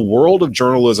 With the world of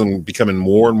journalism becoming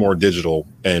more and more digital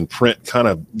and print kind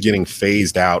of getting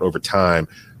phased out over time,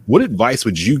 what advice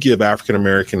would you give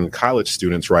African-American college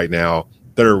students right now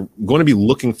that are going to be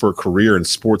looking for a career in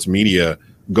sports media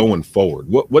going forward?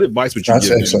 What advice would you give?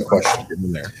 That's an excellent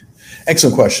question.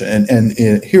 Excellent question.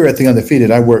 And here at The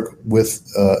Undefeated, I work with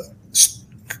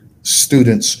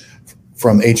students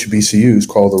from HBCUs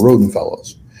called the Roden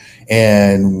Fellows.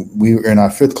 And we are in our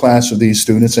 5th class of these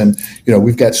students. And,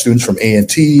 we've got students from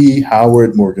A&T,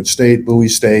 Howard, Morgan State, Bowie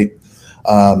State.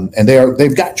 And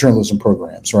they've got journalism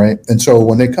programs, right? And so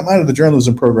when they come out of the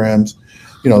journalism programs,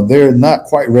 they're not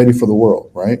quite ready for the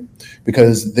world, right?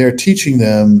 Because they're teaching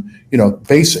them,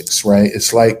 basics, right?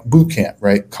 It's like boot camp,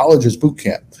 right? College is boot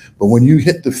camp. But when you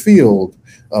hit the field,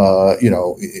 of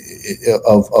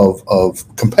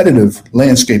competitive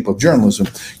landscape of journalism,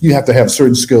 you have to have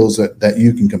certain skills that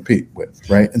you can compete with,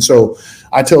 right? And so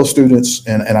I tell students,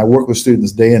 and I work with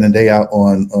students day in and day out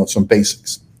on some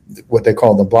basics, what they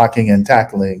call the blocking and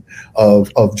tackling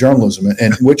of journalism,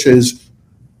 and which is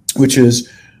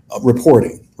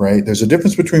reporting, right? There's a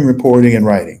difference between reporting and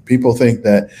writing. People think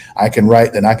that I can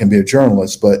write, then I can be a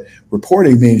journalist, but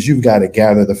reporting means you've got to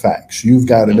gather the facts. You've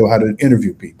got to know how to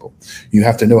interview people. You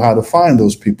have to know how to find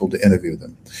those people to interview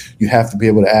them. You have to be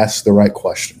able to ask the right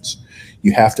questions.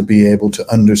 You have to be able to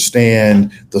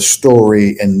understand the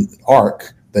story and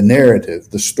arc, the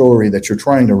narrative, the story that you're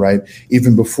trying to write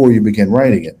even before you begin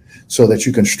writing it, so that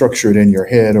you can structure it in your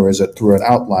head or through an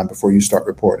outline before you start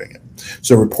reporting it.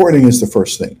 So reporting is the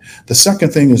first thing. The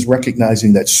second thing is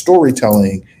recognizing that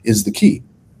storytelling is the key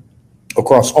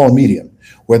across all medium,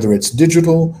 whether it's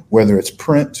digital, whether it's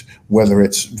print, whether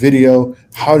it's video.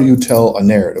 How do you tell a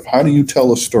narrative? How do you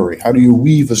tell a story? How do you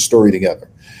weave a story together?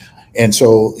 And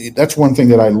so that's one thing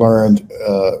that I learned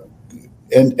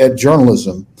at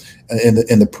journalism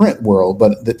in the print world,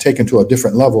 but taken to a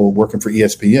different level working for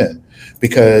ESPN,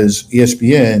 because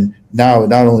ESPN now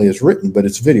not only is written, but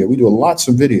it's video. We do lots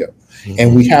of video. Mm-hmm.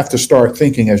 And we have to start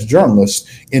thinking as journalists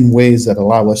in ways that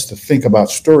allow us to think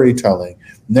about storytelling,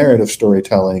 narrative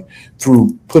storytelling,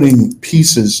 through putting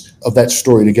pieces of that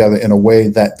story together in a way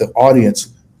that the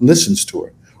audience listens to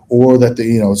it, or that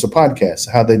it's a podcast,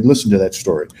 how they listen to that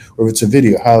story, or if it's a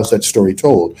video, how is that story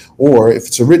told, or if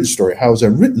it's a written story, how is that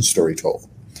written story told?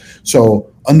 So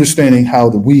understanding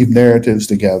how to weave narratives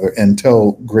together and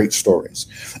tell great stories.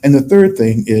 And the third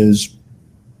thing is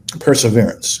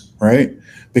perseverance, right?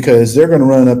 Because they're going to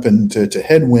run up into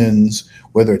headwinds,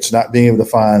 whether it's not being able to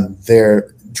find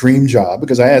their dream job.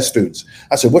 Because I ask students,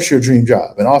 I said, what's your dream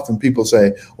job? And often people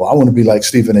say, well, I want to be like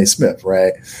Stephen A. Smith,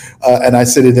 right? And I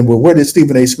said to them, well, where did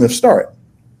Stephen A. Smith start?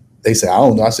 They say, I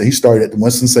don't know. I said, he started at the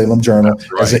Winston-Salem Journal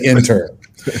as an intern.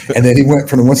 And then he went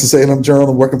from the Winston-Salem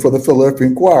Journal working for the Philadelphia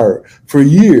Inquirer for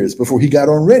years before he got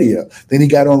on radio. Then he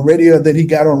got on radio, then he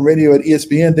got on radio at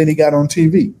ESPN, then he got on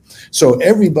TV. So not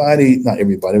everybody,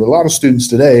 but a lot of students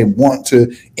today want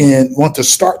to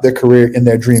start their career in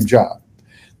their dream job.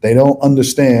 They don't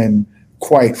understand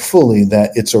quite fully that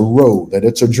it's a road, that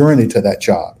it's a journey to that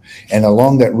job. And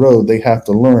along that road, they have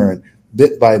to learn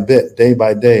bit by bit, day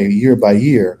by day, year by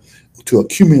year, to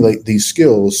accumulate these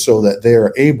skills so that they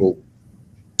are able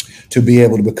to be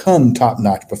able to become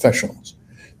top-notch professionals.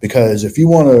 Because if you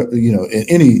want to,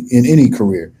 in any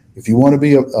career, if you want to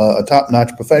be a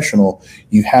top-notch professional,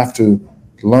 you have to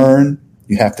learn,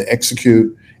 you have to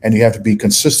execute, and you have to be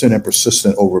consistent and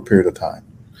persistent over a period of time.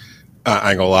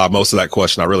 I ain't gonna lie, most of that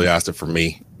question I really asked it for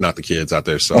me, not the kids out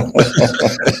there. So, but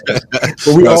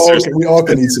we all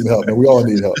can need some help, man. We all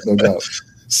need help, no doubt.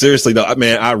 Seriously though,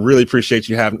 man, I really appreciate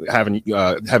you having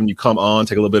you come on,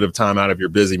 take a little bit of time out of your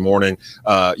busy morning.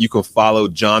 You can follow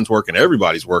John's work and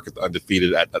everybody's work at The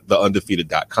Undefeated at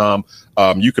theundefeated.com.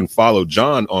 You can follow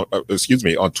John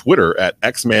on Twitter at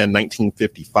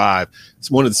xman1955.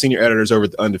 It's one of the senior editors over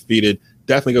at The Undefeated.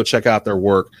 Definitely go check out their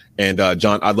work. And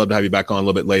John, I'd love to have you back on a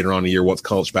little bit later on in the year once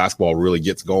college basketball really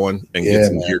gets going and gets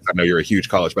in gear. I know you're a huge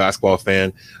college basketball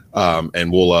fan,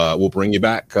 and we'll bring you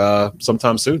back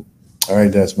sometime soon. All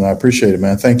right, Desmond. I appreciate it,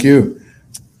 man. Thank you.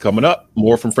 Coming up,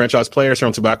 more from franchise players here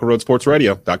on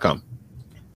TobaccoRoadSportsRadio.com.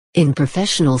 In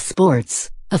professional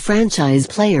sports, A franchise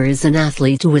player is an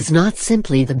athlete who is not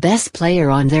simply the best player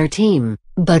on their team,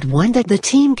 but one that the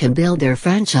team can build their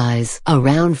franchise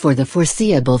around for the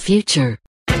foreseeable future.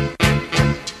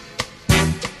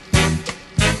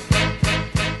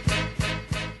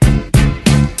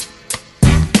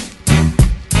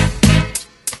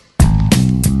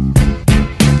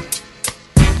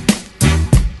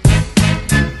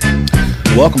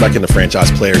 Welcome back into Franchise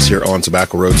Players here on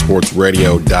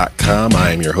TobaccoRoadSportsRadio.com.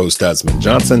 I am your host, Desmond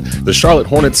Johnson. The Charlotte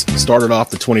Hornets started off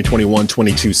the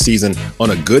 2021-22 season on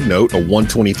a good note, a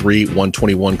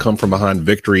 123-121 come-from-behind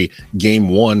victory, Game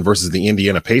 1 versus the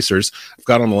Indiana Pacers. I've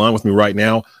got on the line with me right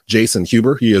now Jason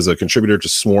Huber. He is a contributor to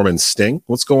Swarm and Sting.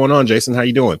 What's going on, Jason? How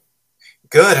you doing?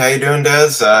 Good. How you doing,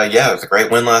 Des? Yeah, it was a great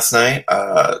win last night.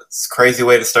 It's a crazy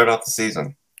way to start off the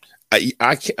season.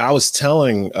 I was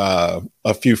telling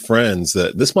a few friends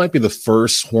that this might be the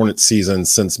first Hornets season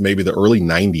since maybe the early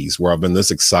 90s where I've been this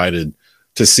excited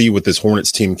to see what this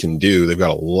Hornets team can do. They've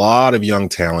got a lot of young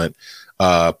talent,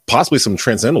 possibly some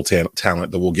transcendental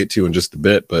talent that we'll get to in just a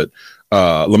bit. But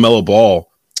LaMelo Ball,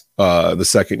 the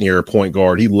second-year point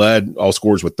guard, he led all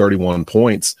scorers with 31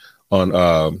 points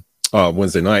on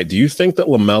Wednesday night. Do you think that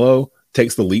LaMelo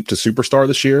takes the leap to superstar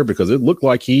this year? Because it looked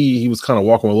like he was kind of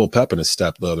walking with a little pep in his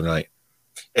step the other night.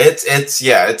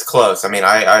 It's close. I mean,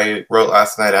 I wrote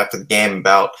last night after the game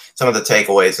about some of the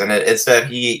takeaways, and it's that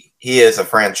he is a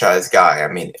franchise guy. I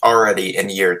mean, already in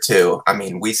year 2, I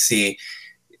mean, we see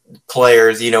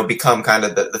players, become kind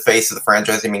of the face of the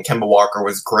franchise. I mean, Kemba Walker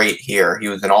was great here. He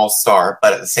was an all-star,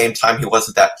 but at the same time, he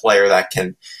wasn't that player that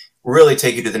can really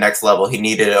take you to the next level. He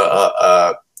needed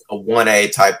a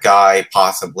 1A type guy,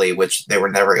 possibly, which they were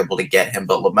never able to get him.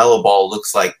 But LaMelo Ball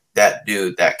looks like that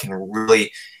dude that can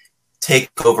really take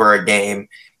over a game.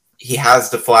 He has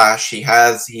the flash. He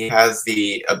has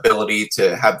the ability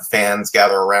to have the fans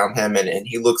gather around him, and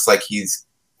he looks like he's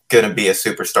going to be a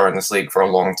superstar in this league for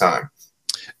a long time.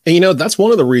 And, that's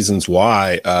one of the reasons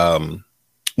why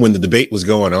when the debate was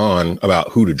going on about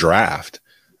who to draft,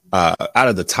 out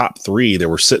of the top 3 that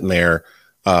were sitting there,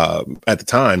 at the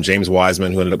time, James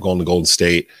Wiseman, who ended up going to Golden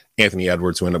State, Anthony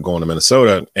Edwards, who ended up going to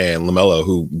Minnesota, and LaMelo,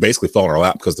 who basically fell in our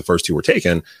lap because the first 2 were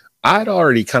taken. I'd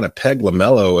already kind of pegged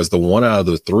LaMelo as the one out of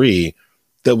the 3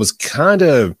 that was kind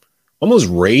of almost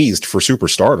raised for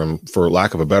superstardom, for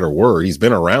lack of a better word. He's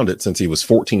been around it since he was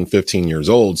 14, 15 years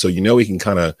old. So, he can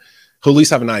he'll at least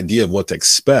have an idea of what to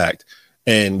expect.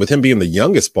 And with him being the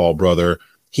youngest Ball brother,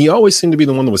 he always seemed to be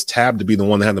the one that was tabbed to be the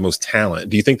one that had the most talent.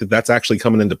 Do you think that that's actually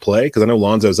coming into play? Because I know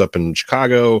Lonzo's up in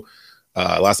Chicago.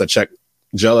 Last I checked,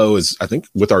 Jello is, I think,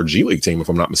 with our G League team, if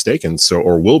I'm not mistaken,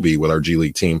 or will be with our G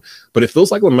League team. But it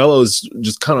feels like LaMelo is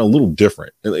just kind of a little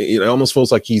different. It almost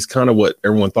feels like he's kind of what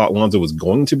everyone thought Lonzo was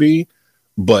going to be,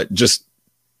 but just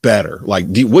better. Like,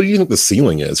 what do you think the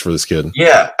ceiling is for this kid?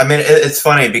 Yeah, I mean, it's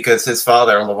funny because his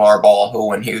father, LeVar Ball, who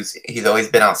when he's always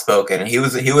been outspoken, and he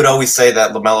would always say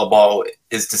that LaMelo Ball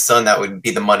is the son that would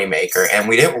be the moneymaker, and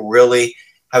we didn't really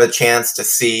have a chance to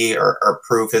see or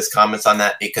prove his comments on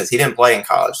that because he didn't play in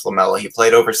college. LaMelo, he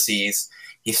played overseas.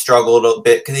 He struggled a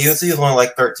bit because he was only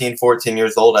like 13, 14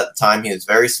 years old at the time. He was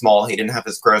very small. He didn't have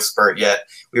his growth spurt yet.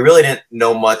 We really didn't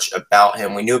know much about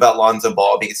him. We knew about Lonzo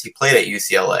Ball because he played at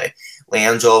UCLA.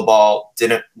 LiAngelo Ball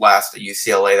didn't last at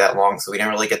UCLA that long, so we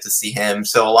didn't really get to see him.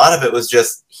 So a lot of it was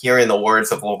just hearing the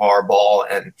words of LeVar Ball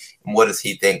and what does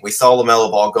he think. We saw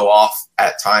LaMelo Ball go off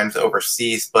at times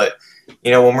overseas, but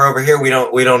when we're over here, we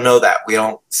don't know that. We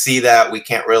don't see that. We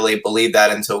can't really believe that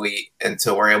until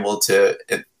we're able to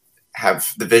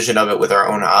have the vision of it with our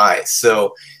own eyes.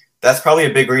 So that's probably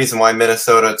a big reason why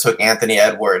Minnesota took Anthony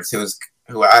Edwards, who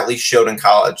at least showed in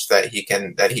college that he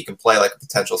can play like a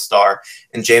potential star,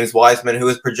 and James Wiseman, who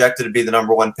was projected to be the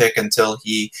number 1 pick until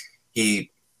he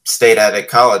stayed at a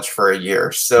college for a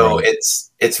year. So right.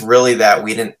 It's really that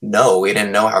we didn't know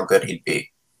how good he'd be.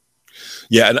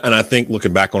 Yeah, and I think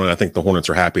looking back on it, I think the Hornets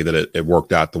are happy that it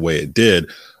worked out the way it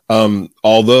did.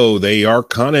 Although they are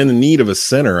kind of in need of a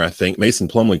center, I think Mason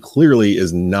Plumlee clearly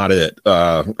is not it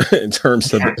in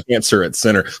terms of the answer at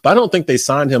center. But I don't think they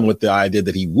signed him with the idea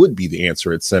that he would be the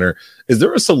answer at center. Is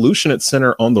there a solution at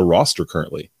center on the roster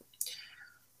currently?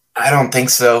 I don't think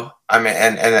so. I mean,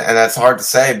 and that's hard to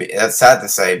say. That's sad to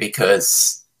say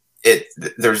because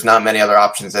there's not many other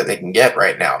options that they can get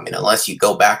right now. I mean, unless you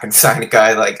go back and sign a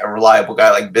reliable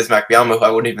guy like Bismack Biyombo, who I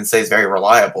wouldn't even say is very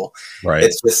reliable. Right.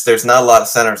 It's just there's not a lot of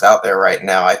centers out there right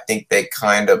now. I think they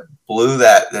kind of blew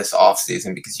that this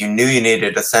offseason because you knew you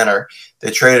needed a center.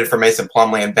 They traded for Mason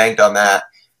Plumlee and banked on that.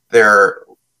 They're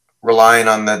relying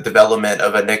on the development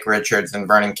of a Nick Richards and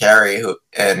Vernon Carey,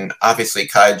 and obviously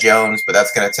Kai Jones, but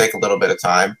that's going to take a little bit of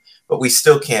time. but we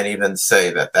still can't even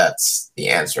say that that's the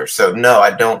answer. So no, I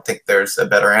don't think there's a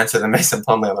better answer than Mason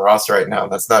Plumlee on the roster right now.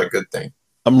 That's not a good thing.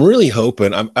 I'm really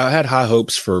hoping. I had high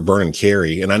hopes for Vernon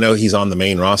Carey, and I know he's on the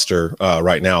main roster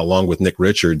right now, along with Nick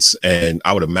Richards. And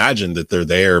I would imagine that they're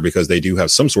there because they do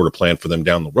have some sort of plan for them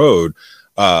down the road.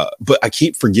 But I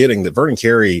keep forgetting that Vernon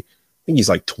Carey, I think he's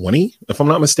like 20, if I'm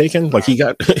not mistaken. Like he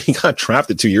got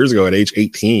drafted 2 years ago at age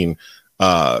 18.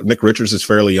 Nick Richards is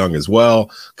fairly young as well.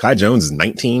 Kai Jones is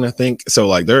 19, I think. So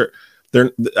like they're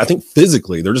I think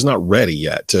physically they're just not ready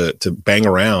yet to bang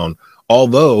around.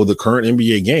 Although the current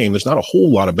NBA game, there's not a whole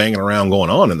lot of banging around going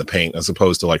on in the paint as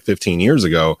opposed to like 15 years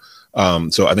ago.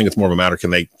 So I think it's more of a matter, can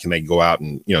they go out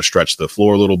and, stretch the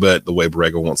floor a little bit the way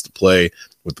Borrego wants to play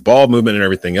with the ball movement and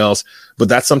everything else. But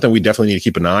that's something we definitely need to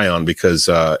keep an eye on, because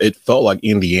it felt like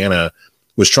Indiana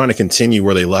was trying to continue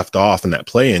where they left off in that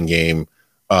play-in game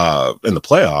in the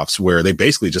playoffs, where they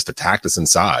basically just attacked us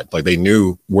inside. Like they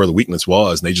knew where the weakness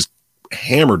was and they just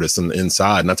hammered us in the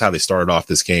inside. And that's how they started off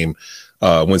this game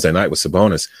Wednesday night with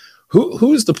Sabonis.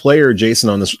 Who is the player, Jason,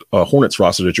 on this Hornets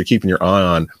roster that you're keeping your eye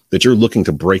on, that you're looking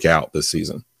to break out this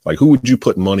season? Like, who would you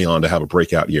put money on to have a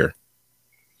breakout year?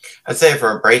 I'd say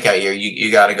for a breakout year,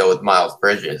 you got to go with Miles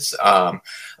Bridges.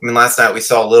 Last night we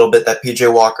saw a little bit that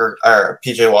PJ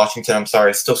Washington,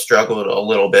 still struggled a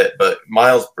little bit, but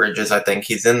Miles Bridges, I think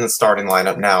he's in the starting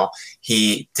lineup now.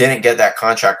 He didn't get that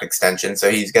contract extension, so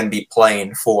he's going to be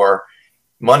playing for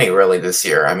money really this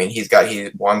year. He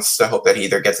wants to hope that he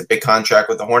either gets a big contract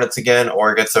with the Hornets again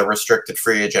or gets a restricted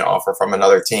free agent offer from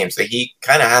another team. So he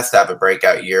kind of has to have a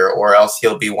breakout year, or else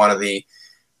he'll be one of the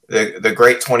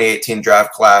great 2018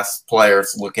 draft class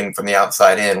players looking from the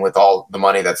outside in with all the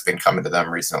money that's been coming to them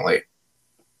recently.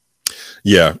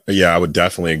 Yeah, I would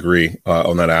definitely agree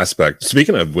on that aspect.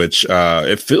 Speaking of which,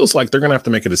 it feels like they're going to have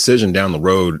to make a decision down the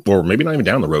road, or maybe not even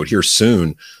down the road, here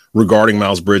soon, regarding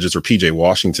Miles Bridges or PJ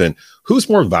Washington. Who's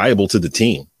more valuable to the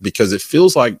team? Because it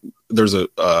feels like there's a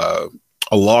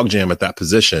logjam at that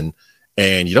position,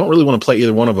 and you don't really want to play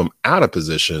either one of them out of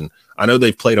position. I know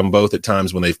they've played them both at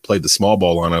times when they've played the small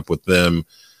ball lineup with them,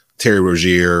 Terry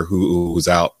Rozier, who's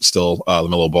out still,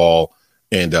 LaMelo Ball,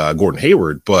 and Gordon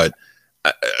Hayward. But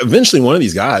eventually one of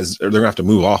these guys they're going to have to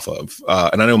move off of.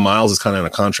 And I know Miles is kind of in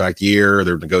a contract year.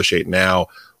 They're negotiating now.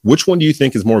 Which one do you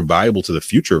think is more valuable to the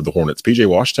future of the Hornets, PJ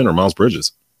Washington or Miles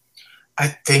Bridges? I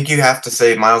think you have to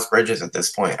say Miles Bridges at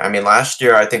this point. Last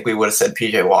year I think we would have said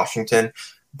PJ Washington,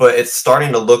 but it's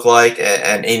starting to look like,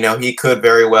 and he could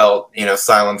very well,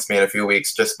 silence me in a few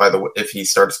weeks just if he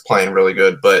starts playing really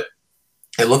good. But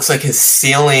it looks like his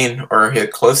ceiling, or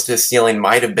close to his ceiling,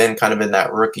 might have been kind of in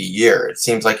that rookie year. It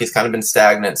seems like he's kind of been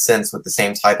stagnant since with the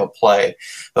same type of play.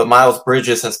 But Miles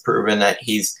Bridges has proven that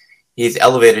he's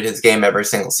elevated his game every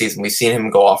single season. We've seen him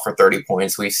go off for 30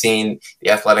 points. We've seen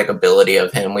the athletic ability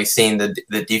of him. We've seen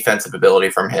the defensive ability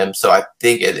from him. So I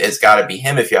think it's got to be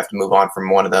him. If you have to move on from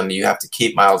one of them, you have to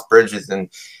keep Miles Bridges and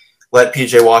let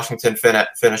PJ Washington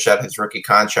finish out his rookie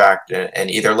contract and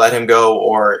either let him go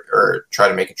or try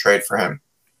to make a trade for him.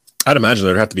 I'd imagine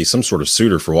there'd have to be some sort of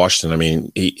suitor for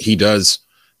Washington. He does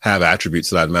have attributes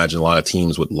that I'd imagine a lot of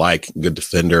teams would like. Good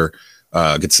defender,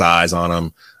 good size on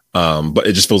him. But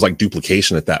it just feels like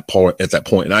duplication at that point.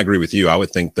 And I agree with you. I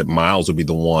would think that Miles would be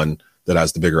the one that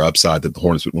has the bigger upside that the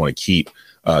Hornets would want to keep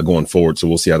going forward. So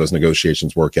we'll see how those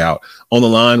negotiations work out. On the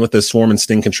line with the Swarm and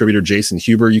Sting contributor, Jason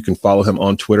Huber. You can follow him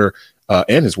on Twitter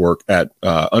and his work at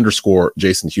 _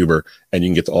 Jason Huber. And you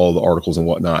can get to all the articles and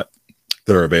whatnot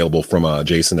that are available from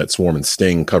Jason at Swarm and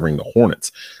Sting covering the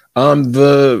Hornets.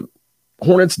 The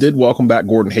Hornets did welcome back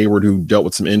Gordon Hayward, who dealt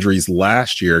with some injuries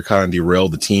last year, kind of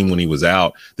derailed the team when he was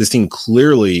out. This team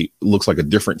clearly looks like a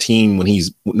different team when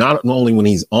he's not only when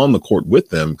he's on the court with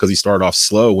them, because he started off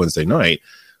slow Wednesday night,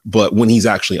 but when he's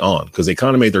actually on, because they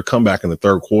kind of made their comeback in the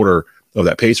third quarter of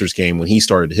that Pacers game when he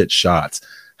started to hit shots.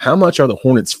 How much are the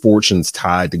Hornets' fortunes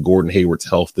tied to Gordon Hayward's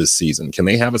health this season? Can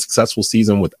they have a successful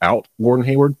season without Gordon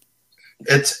Hayward?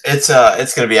 It's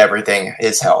going to be everything,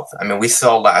 his health. We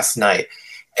saw last night,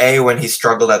 when he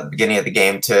struggled at the beginning of the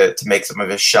game to make some of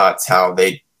his shots, how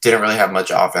they didn't really have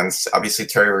much offense. Obviously,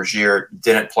 Terry Rozier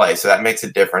didn't play, so that makes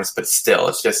a difference. But still,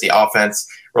 it's just the offense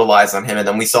relies on him. And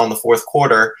then we saw in the fourth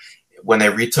quarter, when they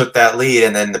retook that lead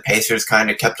and then the Pacers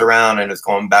kind of kept around and was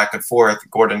going back and forth,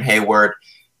 Gordon Hayward,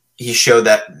 he showed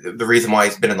that the reason why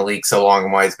he's been in the league so long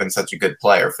and why he's been such a good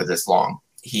player for this long.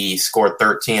 He scored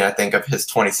 13, I think, of his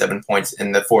 27 points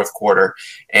in the fourth quarter,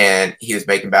 and he was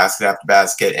making basket after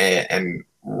basket and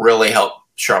really helped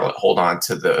Charlotte hold on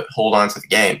to the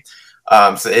game.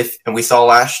 And we saw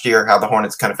last year how the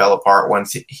Hornets kind of fell apart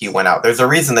once he went out. There's a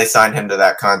reason they signed him to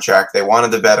that contract. They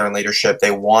wanted the veteran leadership.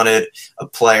 They wanted a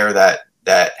player that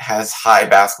that has high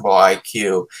basketball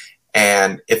IQ.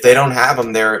 And if they don't have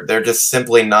him, they're just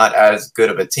simply not as good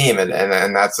of a team.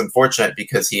 And that's unfortunate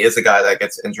because he is a guy that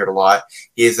gets injured a lot.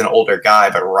 He is an older guy,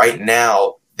 but right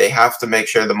now they have to make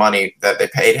sure the money that they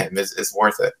paid him is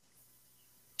worth it.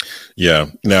 Yeah.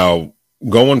 Now,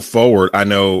 going forward, I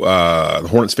know the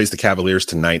Hornets face the Cavaliers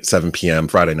tonight, 7 p.m.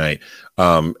 Friday night.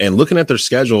 And looking at their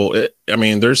schedule,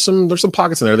 there's some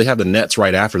pockets in there. They have the Nets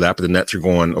right after that, but the Nets are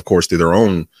going, of course, through their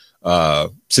own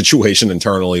situation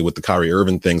internally with the Kyrie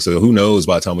Irving thing. So who knows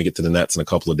by the time we get to the Nets in a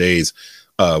couple of days,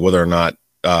 whether or not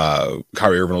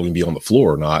Kyrie Irving will be on the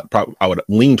floor or not. I would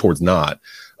lean towards not.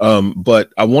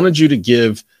 But I wanted you to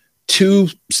give two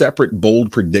separate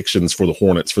bold predictions for the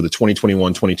Hornets for the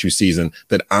 2021-22 season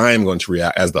that I'm going to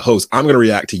react as the host. I'm going to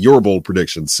react to your bold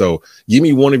predictions. So give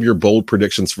me one of your bold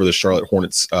predictions for the Charlotte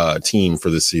Hornets team for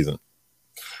this season.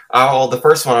 The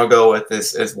first one I'll go with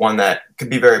is one that could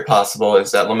be very possible,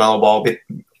 is that LaMelo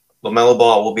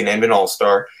Ball will be named an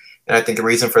All-Star. And I think the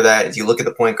reason for that is you look at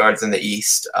the point guards in the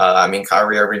East.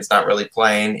 Kyrie Irving's not really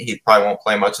playing. He probably won't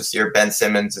play much this year. Ben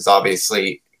Simmons is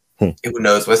obviously, who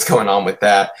knows what's going on with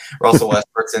that. Russell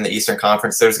Westbrook's in the Eastern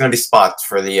Conference. There's going to be spots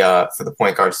for the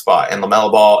point guard spot. And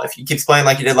LaMelo Ball, if he keeps playing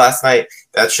like he did last night,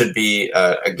 that should be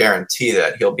a guarantee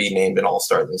that he'll be named an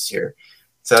All-Star this year.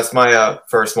 So that's my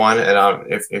first one, and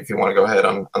if you want to go ahead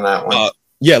on that one.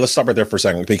 Yeah, let's stop right there for a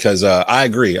second because I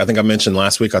agree. I think I mentioned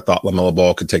last week I thought LaMelo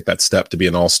Ball could take that step to be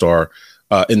an all-star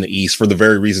in the East for the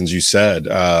very reasons you said.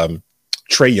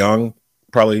 Trae Young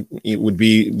probably would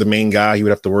be the main guy you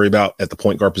would have to worry about at the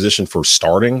point guard position for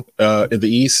starting in the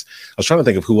East. I was trying to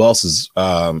think of who else is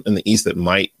in the East that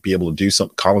might be able to do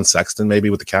something. Colin Sexton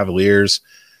maybe with the Cavaliers.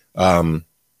 I'm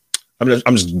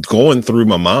just going through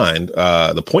my mind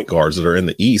the point guards that are in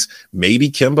the East. Maybe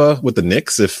Kemba with the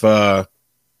Knicks if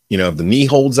if the knee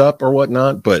holds up or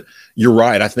whatnot. But you're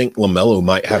right. I think LaMelo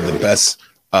might have the best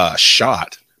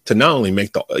shot to not only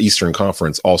make the Eastern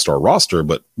Conference All-Star roster,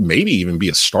 but maybe even be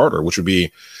a starter, which would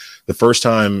be the first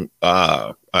time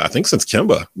I think since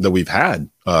Kemba that we've had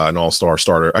an All-Star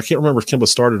starter. I can't remember if Kemba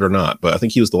started or not, but I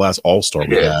think he was the last All-Star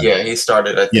we had. Yeah, he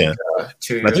started. I think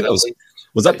 2 years. I think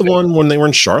was that the one when they were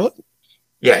in Charlotte?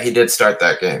 Yeah, he did start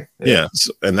that game. Yeah.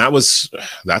 And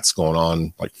that's going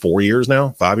on like 5 years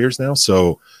now.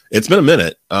 So it's been a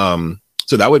minute.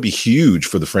 So that would be huge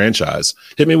for the franchise.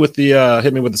 Hit me with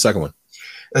the second one.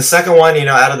 The second one,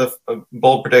 out of the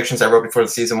bold predictions I wrote before the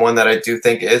season, one that I do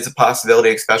think is a possibility,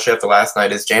 especially after last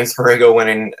night, is James Borrego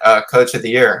winning Coach of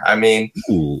the Year. I mean,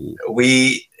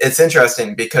 it's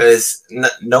interesting because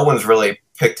no one's really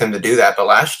picked him to do that. But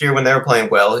last year when they were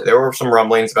playing well, there were some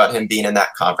rumblings about him being in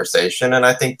that conversation. And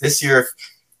I think this year,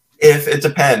 if it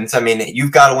depends, I mean,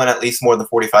 you've got to win at least more than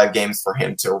 45 games for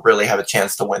him to really have a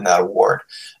chance to win that award.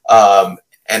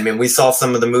 I mean, we saw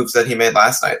some of the moves that he made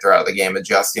last night throughout the game,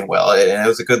 adjusting well, and it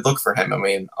was a good look for him. I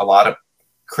mean, a lot of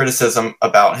criticism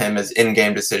about him is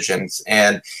in-game decisions.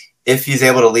 And if he's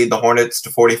able to lead the Hornets to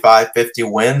 45, 50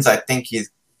 wins, I think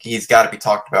he's got to be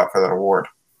talked about for that award.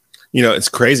 It's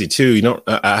crazy too.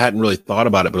 I hadn't really thought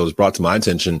about it, but it was brought to my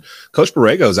attention. Coach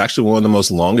Borrego is actually one of the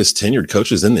most longest tenured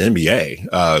coaches in the NBA.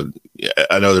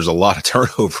 I know there's a lot of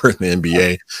turnover in the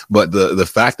NBA, but the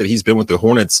fact that he's been with the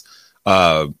Hornets,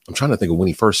 I'm trying to think of when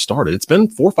he first started. It's been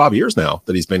 4 or 5 years now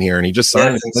that he's been here, and he just signed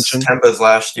an extension. Kemba's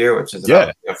last year, which is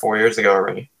about 4 years ago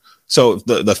already. So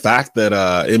the fact that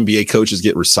NBA coaches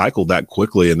get recycled that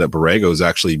quickly, and that Borrego's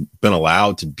actually been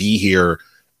allowed to be here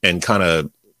and kind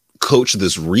of coach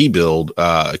this rebuild,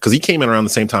 because he came in around the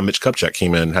same time Mitch Kupchak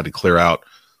came in and had to clear out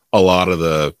a lot of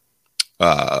the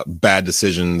bad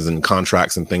decisions and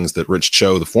contracts and things that Rich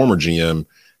Cho, the former GM,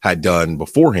 had done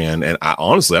beforehand. And I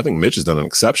think Mitch has done an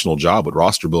exceptional job with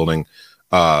roster building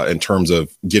in terms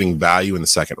of getting value in the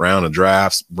second round of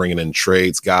drafts, bringing in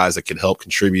trades, guys that could help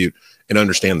contribute and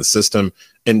understand the system,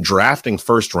 and drafting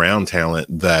first round talent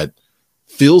that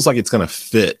feels like it's going to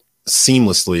fit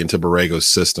seamlessly into Borrego's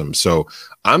system. So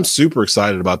I'm super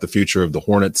excited about the future of the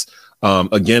Hornets.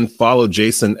 Again, follow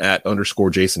Jason at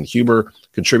 _Jason Huber,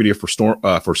 contributor for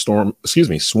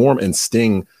Swarm and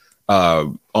Sting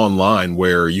online,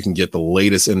 where you can get the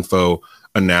latest info,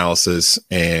 analysis,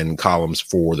 and columns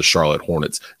for the Charlotte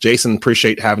Hornets. Jason,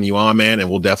 appreciate having you on, man, and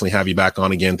we'll definitely have you back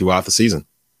on again throughout the season.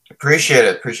 Appreciate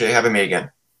it. Appreciate having me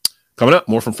again. Coming up,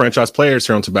 more from franchise players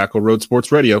here on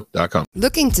TobaccoRoadSportsRadio.com.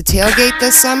 Looking to tailgate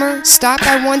this summer? Stop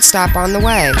by One Stop on the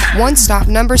Way. One Stop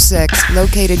number 6,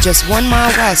 located just 1 mile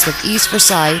west of East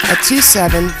Forsyth at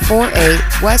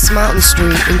 2748 West Mountain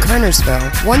Street in Kernersville.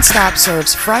 One Stop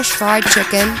serves fresh fried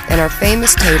chicken and our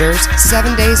famous taters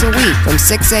 7 days a week from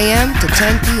 6 a.m. to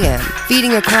 10 p.m.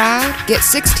 Feeding a crowd? Get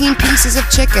 16 pieces of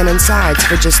chicken and sides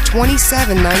for just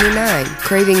 $27.99.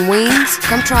 Craving wings?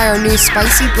 Come try our new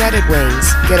spicy breaded wings.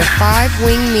 Get a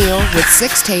 5-wing meal with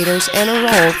 6 taters and a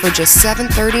roll for just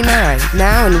 $7.39.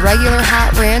 Now in regular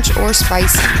hot ranch or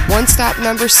spicy. One Stop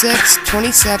number 6,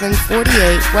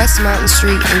 2748 West Mountain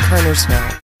Street in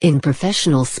Kernersville. In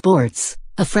professional sports,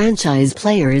 a franchise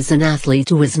player is an athlete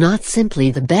who is not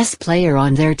simply the best player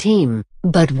on their team,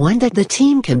 but one that the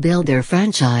team can build their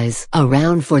franchise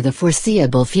around for the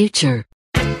foreseeable future.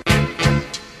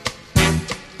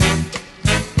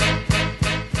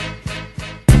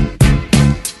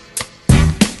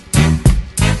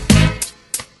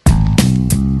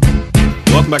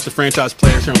 Welcome back to Franchise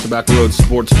Players here on Tobacco Road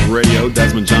Sports Radio.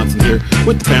 Desmond Johnson here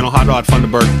with the panel. Hot Rod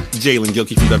Funderburk, Jalen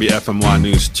Gilkey from WFMY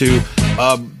News 2.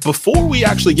 Before we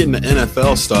actually get into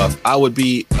NFL stuff, I would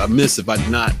be amiss if I did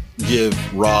not give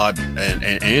Rod and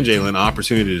Jalen an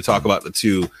opportunity to talk about the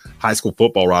 2 high school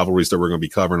football rivalries that we're going to be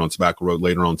covering on Tobacco Road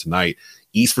later on tonight.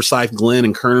 East Forsyth Glen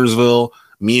and Kernersville.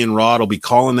 Me and Rod will be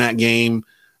calling that game.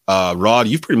 Rod,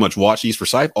 you've pretty much watched East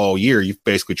Forsyth all year. You've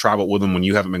basically traveled with them when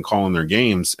you haven't been calling their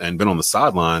games and been on the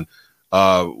sideline.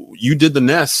 You did the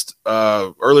Nest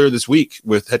earlier this week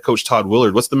with head coach Todd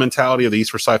Willard. What's the mentality of the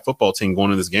East Forsyth football team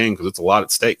going into this game? Because it's a lot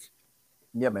at stake.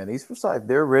 Yeah, man, East Forsyth,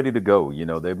 they're ready to go. You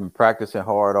know, they've been practicing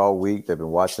hard all week. They've been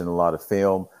watching a lot of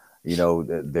film. You know,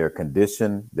 they're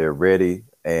conditioned, they're ready,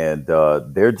 and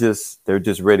they're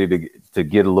just ready to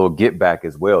get a little get back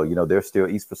as well. You know,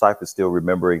 East Forsyth is still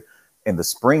remembering in the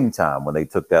springtime when they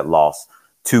took that loss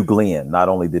to Glenn. Not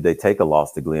only did they take a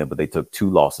loss to Glenn, but they took 2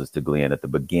 losses to Glenn at the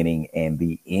beginning and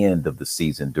the end of the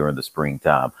season during the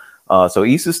springtime. So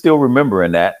East is still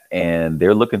remembering that, and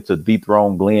they're looking to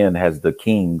dethrone Glenn as the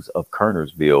kings of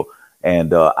Kernersville.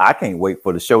 And I can't wait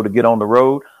for the show to get on the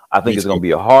road. I think it's going to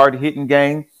be a hard-hitting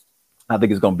game. I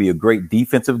think it's going to be a great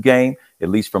defensive game, at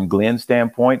least from Glenn's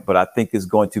standpoint. But I think it's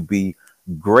going to be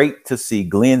great to see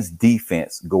Glenn's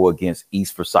defense go against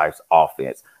East Forsyth's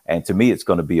offense. And to me, it's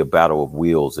going to be a battle of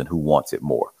wills and who wants it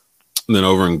more. And then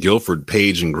over in Guilford,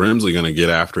 Page and Grimsley going to get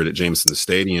after it at Jameson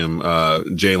Stadium.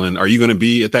 Jalen, are you going to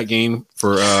be at that game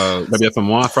for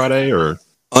WFMY Friday? Or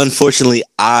unfortunately,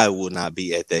 I will not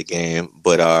be at that game,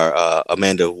 but our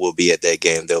Amanda will be at that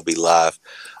game. They'll be live.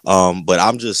 But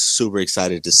I'm just super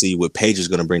excited to see what Page is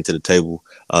going to bring to the table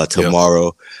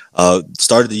tomorrow.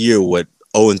 Started the year with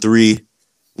 0-3,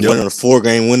 went on a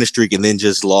 4-game winning streak, and then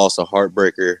just lost a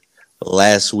heartbreaker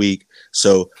last week.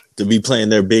 So to be playing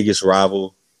their biggest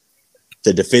rival,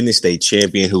 the defending state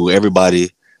champion, who everybody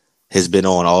has been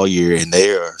on all year, and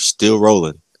they are still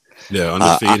rolling. Yeah,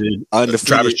 undefeated.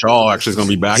 Travis Shaw actually is going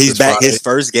to be back. He's back, Friday. His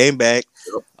first game back.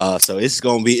 So it's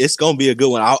going to be a good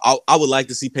one. I would like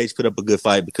to see Page put up a good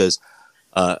fight because,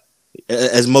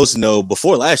 as most know,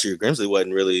 before last year,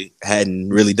 Grimsley hadn't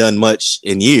really done much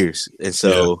in years, and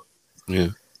so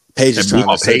Page is trying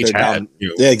to Page had.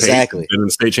 Exactly. Page been in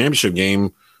the state championship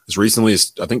game as recently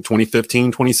as I think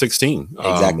 2015, 2016.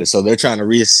 Exactly. So they're trying to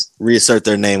reassert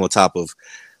their name on top of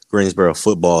Greensboro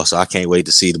football. So I can't wait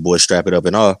to see the boys strap it up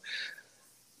and all.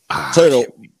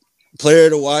 Player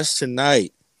to watch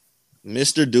tonight,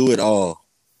 Mr. Do It All,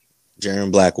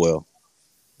 Jaron Blackwell,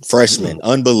 freshman,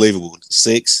 unbelievable,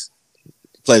 6,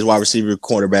 plays wide receiver,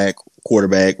 quarterback,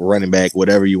 running back,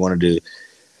 whatever you want to do.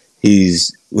 He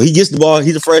gets the ball.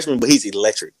 He's a freshman, but he's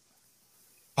electric.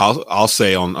 I'll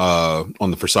say on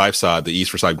the Forsyth side, the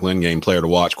East Forsyth Glen game, player to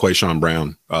watch, Quayshawn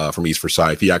Brown from East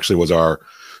Forsyth. He actually was our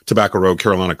Tobacco Road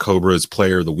Carolina Cobras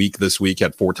player of the week this week.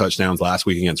 Had 4 touchdowns last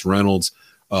week against Reynolds.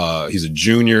 He's a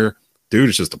junior. Dude,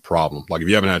 it's just a problem. Like, if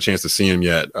you haven't had a chance to see him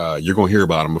yet, you're going to hear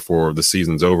about him before the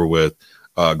season's over with.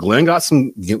 Glenn got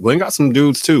some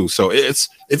dudes too. So it's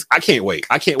I can't wait.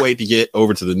 I can't wait to get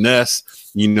over to the Nest.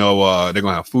 You know, they're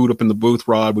going to have food up in the booth,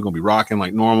 Rod. We're going to be rocking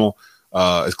like normal.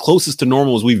 As closest to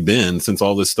normal as we've been since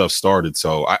all this stuff started.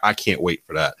 So I can't wait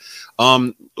for that.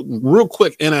 Real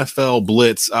quick, NFL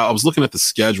Blitz. I was looking at the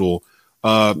schedule.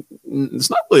 It's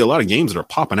not really a lot of games that are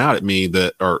popping out at me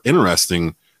that are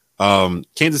interesting.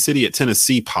 Kansas City at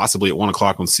Tennessee, possibly at 1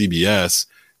 o'clock on CBS.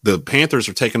 The Panthers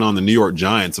are taking on the New York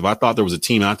Giants. If I thought there was a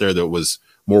team out there that was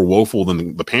more woeful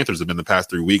than the Panthers have been the past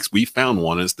 3 weeks, we found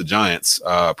one, and it's the Giants.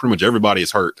 Pretty much everybody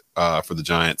is hurt for the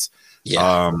Giants.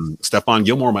 Yeah. Stephon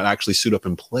Gilmore might actually suit up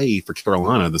and play for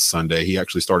Carolina this Sunday. He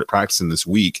actually started practicing this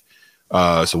week.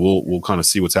 So we'll kind of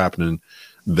see what's happening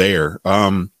there.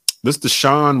 This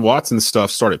Deshaun Watson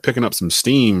stuff started picking up some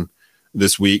steam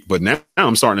this week, but now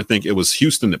I'm starting to think it was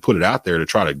Houston that put it out there to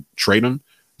try to trade him.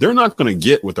 They're not going to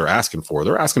get what they're asking for.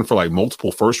 They're asking for like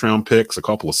multiple first-round picks, a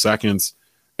couple of seconds,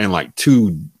 and like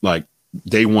 2 like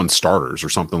day one starters or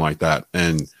something like that.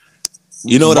 And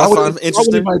you know what I find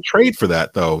interesting? Why would trade for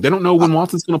that though? They don't know when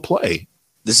Watson's going to play.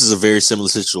 This is a very similar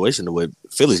situation to what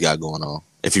Philly's got going on.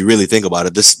 If you really think about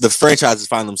it, the franchises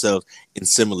find themselves in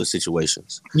similar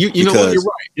situations. You know what? You're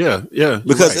right. Yeah.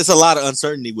 Because it's a lot of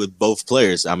uncertainty with both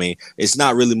players. I mean, it's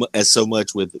not really as so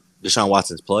much with Deshaun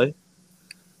Watson's play.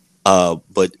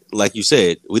 But like you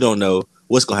said, we don't know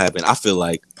what's going to happen. I feel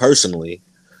like personally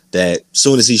that as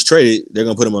soon as he's traded, they're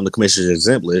going to put him on the commissioner's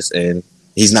exempt list, and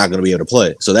he's not going to be able to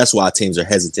play. So that's why teams are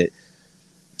hesitant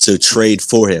to trade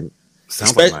for him.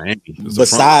 Sounds like Miami.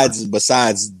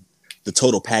 Besides the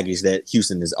total package that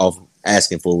Houston is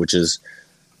asking for, which is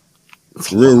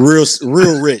real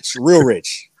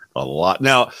rich. A lot.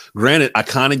 Now, granted, I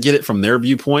kind of get it from their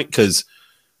viewpoint because,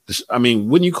 I mean,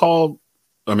 wouldn't you call?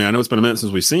 I mean, I know it's been a minute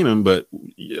since we've seen him, but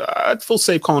I'd feel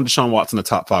safe calling Deshaun Watson a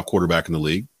top 5 quarterback in the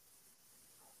league.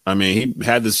 I mean, he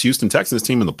had this Houston Texans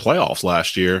team in the playoffs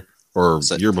last year or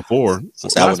year before.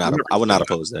 I would not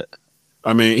oppose that.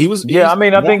 I mean, he was. Yeah, I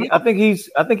mean, I think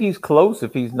he's close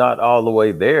if he's not all the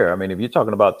way there. I mean, if you're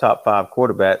talking about top 5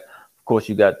 quarterback, of course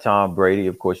you got Tom Brady.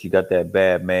 Of course you got that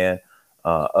bad man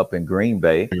up in Green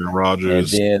Bay, Aaron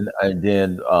Rodgers, and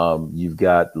then you've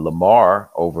got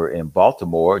Lamar over in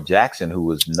Baltimore, Jackson, who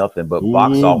was nothing but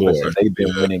box office, and they've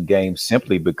been winning games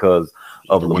simply because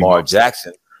of Lamar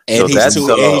Jackson. And he's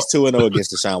 2-0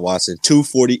 against Deshaun Watson. 2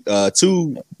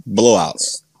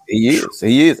 blowouts.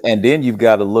 He is. And then you've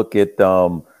got to look at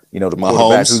the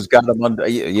quarterback who's got him under.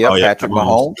 Patrick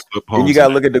Mahomes. Then you got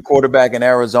to look at the quarterback in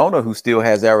Arizona who still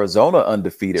has Arizona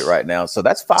undefeated right now. So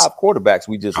that's 5 quarterbacks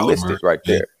we just listed right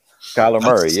there. Kyler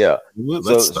Murray,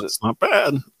 that's not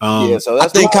bad. So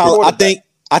that's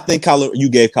I think you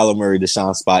gave Kyler Murray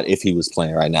Deshaun's spot if he was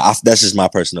playing right now. That's just my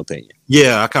personal opinion.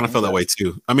 Yeah, I kind of felt that way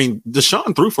too. I mean,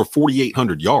 Deshaun threw for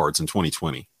 4,800 yards in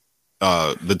 2020.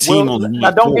 The team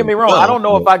now don't get me wrong. I don't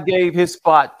know if I gave his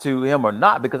spot to him or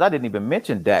not because I didn't even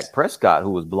mention Dak Prescott,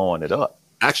 who was blowing it up.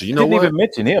 Actually, you know what? Didn't even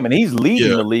mention him, and he's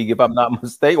leading the league, if I'm not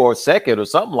mistaken, or second or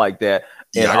something like that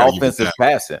in offensive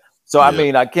passing. So I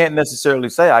mean, I can't necessarily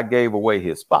say I gave away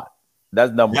his spot.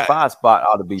 That's number 5 spot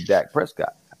ought to be Dak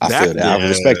Prescott. I feel that. I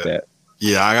respect that.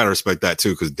 Yeah, I gotta respect that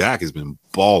too because Dak has been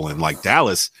balling. Like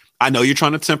Dallas, I know you're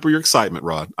trying to temper your excitement,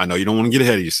 Rod. I know you don't want to get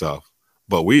ahead of yourself.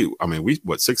 But we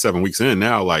 6-7 weeks in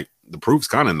now, like the proof's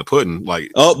kind of in the pudding.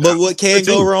 Like, but what can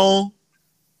go wrong?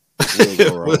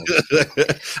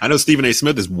 I know Stephen A.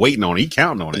 Smith is waiting on it. He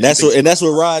counting on it. And that's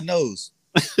what Rod knows.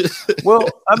 Well,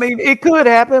 I mean, it could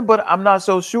happen, but I'm not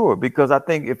so sure because I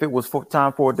think if it was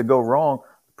time for it to go wrong,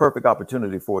 the perfect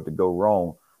opportunity for it to go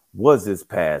wrong was this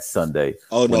past Sunday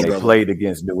when they played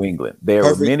against New England. There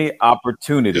were many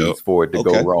opportunities for it to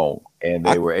go wrong, and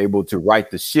they were able to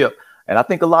right the ship. And I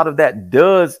think a lot of that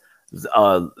does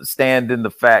stand in the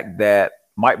fact that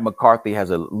Mike McCarthy has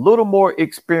a little more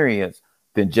experience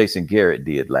than Jason Garrett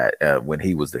did when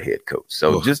he was the head coach.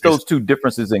 So just those 2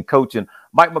 differences in coaching.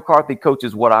 Mike McCarthy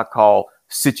coaches what I call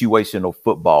situational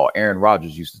football. Aaron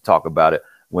Rodgers used to talk about it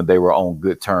when they were on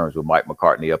good terms with Mike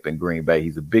McCarthy up in Green Bay.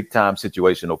 He's a big-time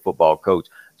situational football coach.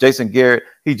 Jason Garrett,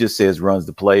 he just says runs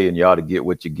the play, and you ought to get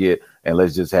what you get, and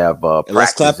let's just have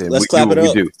practice. Let's clap it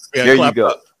up. There you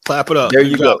go. Clap it up. There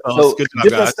you go. So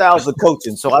different styles of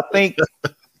coaching. So I think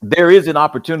there is an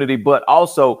opportunity, but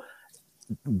also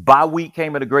bye week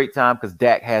came at a great time because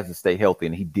Dak has to stay healthy,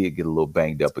 and he did get a little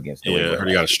banged up against New England. I heard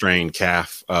he got a strained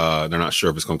calf. They're not sure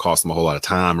if it's going to cost him a whole lot of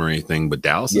time or anything, but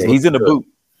Dallas is he's in the boot.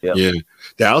 Yeah.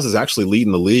 Dallas is actually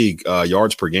leading the league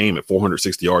yards per game at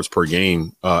 460 yards per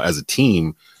game as a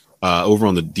team. Over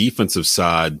on the defensive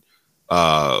side,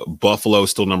 Buffalo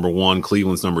still number 1,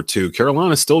 Cleveland's number 2,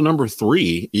 Carolina's still number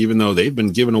 3, even though they've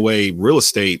been giving away real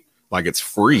estate like it's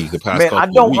free the past couple of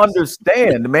weeks. I don't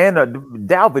understand, man.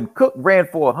 Dalvin Cook ran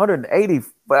for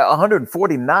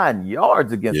 149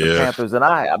 yards against the Panthers, and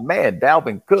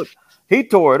Dalvin Cook, he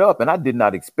tore it up, and I did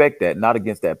not expect that, not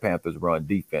against that Panthers run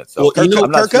defense. So Kirk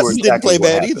Cousins didn't play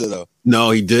bad either, though.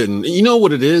 No, he didn't. You know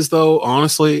what it is, though?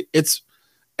 Honestly,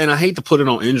 and I hate to put it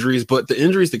on injuries, but the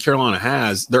injuries that Carolina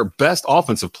has, their best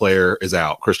offensive player is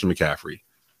out, Christian McCaffrey.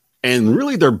 And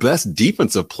really their best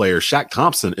defensive player, Shaq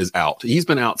Thompson, is out. He's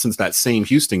been out since that same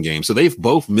Houston game. So they've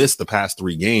both missed the past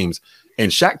 3 games.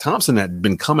 And Shaq Thompson had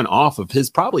been coming off of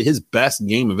probably his best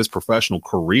game of his professional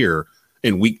career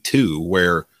in week 2,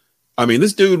 where I mean,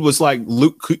 this dude was like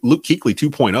Luke Kuechly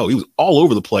 2.0. He was all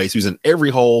over the place. He was in every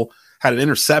hole, had an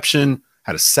interception,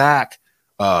 had a sack,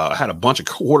 had a bunch of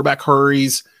quarterback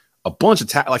hurries, a bunch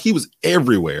of like he was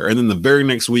everywhere. And then the very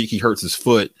next week he hurts his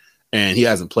foot and he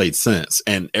hasn't played since.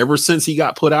 And ever since he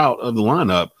got put out of the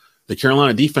lineup, the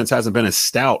Carolina defense hasn't been as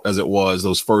stout as it was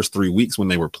those first 3 weeks when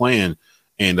they were playing.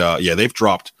 And they've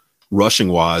dropped rushing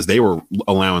wise. They were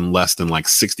allowing less than like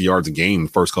 60 yards a game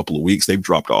the first couple of weeks. They've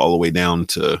dropped all the way down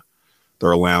to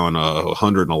they're allowing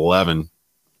 111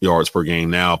 yards per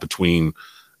game now between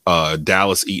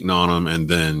Dallas eating on them and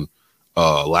then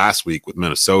last week with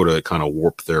Minnesota, it kind of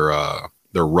warped their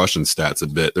rushing stats a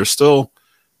bit. They're still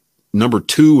number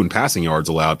 2 in passing yards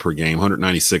allowed per game,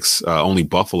 196. Only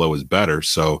Buffalo is better.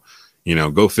 So,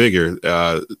 go figure.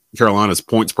 Carolina's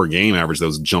points per game average,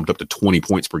 those jumped up to 20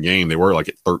 points per game. They were like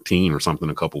at 13 or something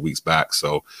a couple weeks back.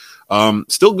 So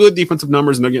still good defensive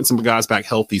numbers, and they're getting some guys back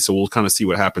healthy. So we'll kind of see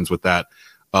what happens with that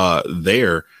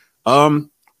there. I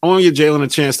want to give Jalen a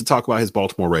chance to talk about his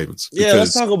Baltimore Ravens. Yeah,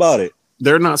 let's talk about it.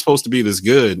 They're not supposed to be this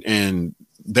good, and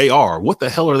they are. What the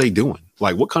hell are they doing?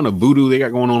 Like, what kind of voodoo they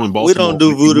got going on in Baltimore? We don't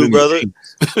do voodoo, brother.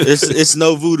 It's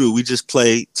no voodoo. We just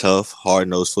play tough,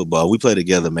 hard-nosed football. We play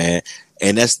together, man.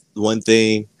 And that's one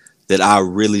thing that I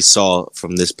really saw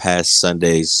from this past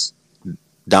Sunday's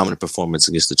dominant performance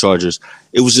against the Chargers.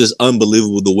 It was just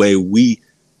unbelievable the way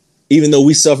even though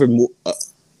we suffered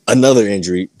another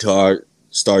injury to our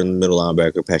starting middle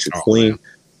linebacker, Patrick Queen,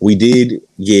 we did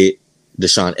get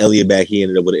Deshaun Elliott back. He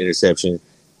ended up with an interception.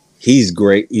 He's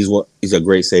great. He's a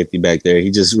great safety back there. He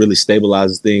just really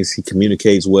stabilizes things. He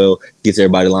communicates well, gets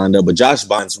everybody lined up. But Josh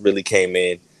Bynes really came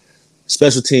in.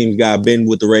 Special teams guy, been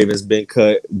with the Ravens, been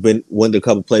cut, went to a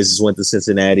couple places, went to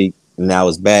Cincinnati, and now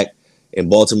is back in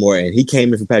Baltimore. And he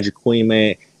came in for Patrick Queen,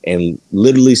 man. And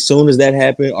literally, as soon as that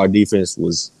happened, our defense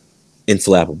was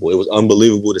inflappable. It was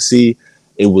unbelievable to see.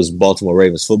 It was Baltimore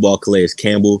Ravens football. Calais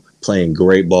Campbell playing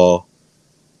great ball.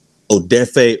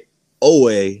 Odefe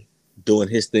Owe doing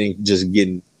his thing, just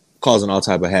causing all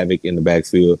type of havoc in the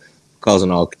backfield,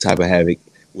 causing all type of havoc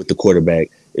with the quarterback.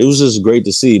 It was just great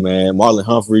to see, man. Marlon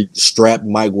Humphrey strapped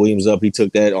Mike Williams up. He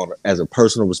took that on as a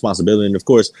personal responsibility. And, of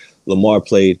course, Lamar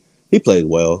played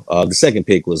well. The second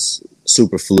pick was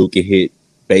super fluke. It hit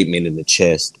Bateman in the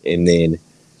chest. And then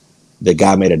the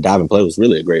guy made a diving play. It was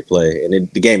really a great play. And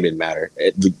the game didn't matter.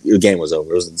 The game was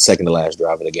over. It was the second to last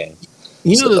drive of the game.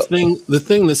 The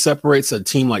thing that separates a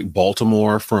team like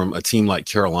Baltimore from a team like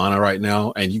Carolina right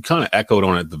now, and you kind of echoed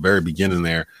on it at the very beginning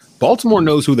there, Baltimore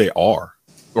knows who they are.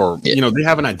 Or, they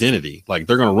have an identity. Like,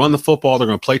 they're going to run the football. They're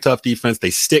going to play tough defense.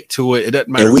 They stick to it. It doesn't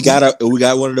matter. And we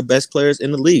got one of the best players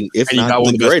in the league, if not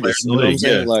the greatest. You know what I'm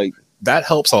saying? Like, that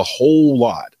helps a whole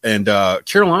lot. And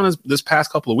Carolina's this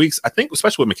past couple of weeks, I think,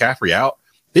 especially with McCaffrey out,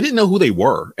 they didn't know who they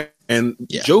were. And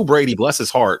Joe Brady, bless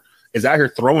his heart, is out here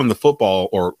throwing the football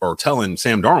or telling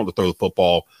Sam Darnold to throw the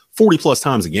football 40 plus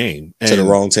times a game. And to the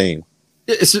wrong team.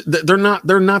 They're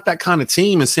not that kind of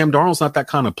team, and Sam Darnold's not that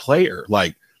kind of player.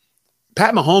 Like,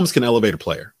 Pat Mahomes can elevate a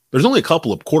player. There's only a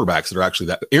couple of quarterbacks that are actually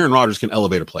that. Aaron Rodgers can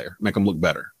elevate a player, make them look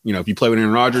better. If you play with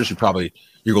Aaron Rodgers, you're going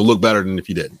to look better than if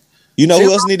you didn't. You know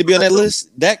who else need to be on that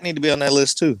list? Dak need to be on that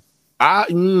list too.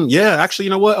 Actually, you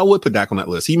know what? I would put Dak on that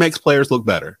list. He makes players look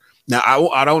better. Now,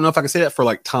 I don't know if I can say that for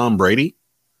like Tom Brady.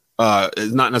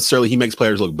 It's not necessarily he makes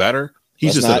players look better.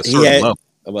 He's just at a certain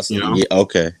level.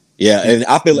 Okay. Yeah, and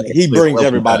I feel like he brings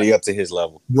everybody up to his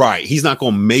level. Right. He's not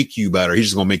going to make you better. He's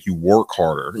just going to make you work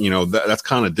harder. That's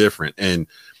kind of different. And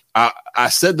I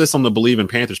said this on the Believe in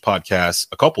Panthers podcast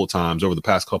a couple of times over the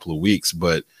past couple of weeks,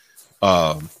 but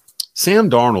Sam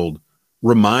Darnold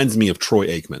reminds me of Troy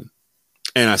Aikman.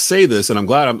 And I say this, and I'm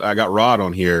glad I got Rod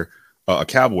on here, a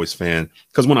Cowboys fan,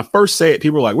 because when I first say it,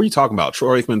 people are like, what are you talking about?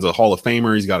 Troy Aikman's a Hall of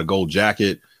Famer. He's got a gold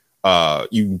jacket.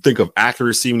 You think of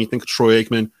accuracy when you think of Troy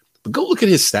Aikman. But go look at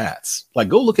his stats.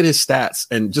 Go look at his stats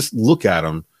and just look at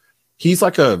him. He's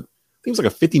like a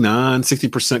 59,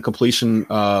 60% completion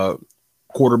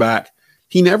quarterback.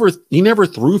 He never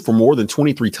threw for more than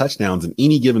 23 touchdowns in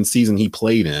any given season he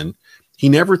played in. He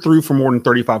never threw for more than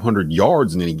 3,500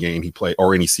 yards in any game he played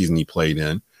or any season he played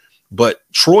in. But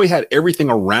Troy had everything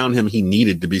around him he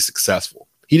needed to be successful.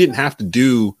 He didn't have to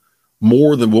do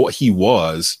more than what he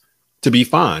was to be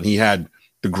fine. He had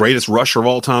the greatest rusher of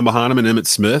all time behind him in Emmitt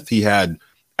Smith. He had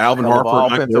Alvin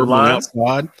Harper and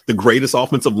outside, the greatest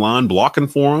offensive line blocking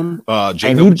for him.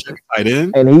 Jacob tight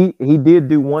end. And he did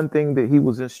do one thing that he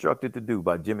was instructed to do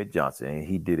by Jimmy Johnson, and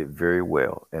he did it very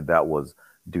well. And that was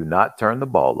do not turn the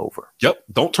ball over. Yep.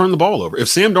 Don't turn the ball over. If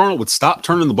Sam Darnold would stop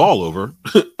turning the ball over,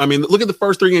 I mean, look at the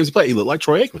first 3 games he played. He looked like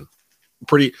Troy Aikman.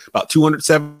 About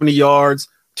 270 yards,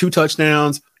 2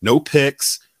 touchdowns, no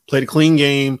picks. played a clean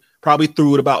game, probably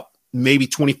threw it about maybe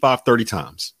 25, 30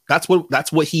 times. That's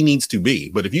what he needs to be.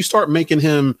 But if you start making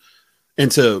him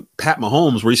into Pat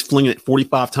Mahomes, where he's flinging it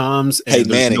 45 times and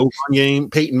there's no run game,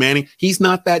 Peyton Manning, he's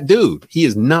not that dude. He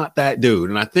is not that dude.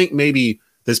 And I think maybe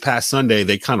this past Sunday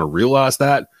they kind of realized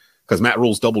that, because Matt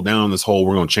Rule's doubled down on this whole,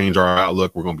 we're going to change our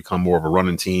outlook, we're going to become more of a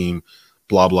running team,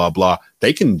 blah, blah, blah.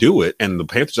 They can do it, and the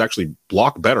Panthers actually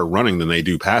block better running than they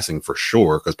do passing for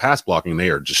sure, because pass blocking, they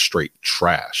are just straight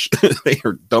trash. They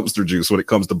are dumpster juice when it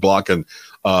comes to blocking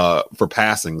for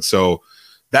passing. So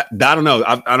that I don't know.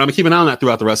 I'm going to keep an eye on that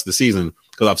throughout the rest of the season,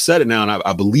 because I've said it now, and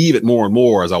I believe it more and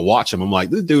more as I watch him. I'm like,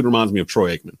 this dude reminds me of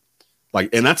Troy Aikman.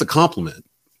 And that's a compliment.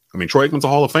 I mean, Troy Aikman's a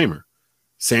Hall of Famer.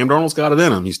 Sam Darnold's got it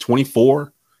in him. He's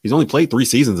 24. He's only played 3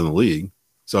 seasons in the league.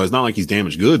 So it's not like he's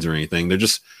damaged goods or anything.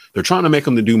 They're trying to make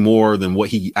him to do more than what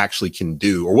he actually can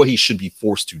do, or what he should be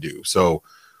forced to do. So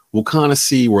we'll kind of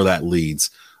see where that leads.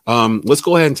 Let's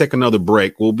go ahead and take another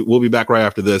break. We'll be back right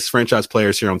after this. Franchise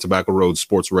Players here on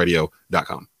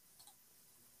TobaccoRoadSportsRadio.com.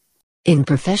 In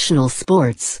professional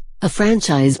sports, a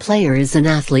franchise player is an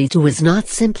athlete who is not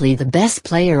simply the best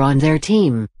player on their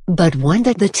team, but one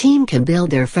that the team can build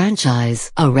their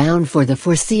franchise around for the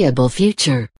foreseeable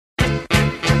future.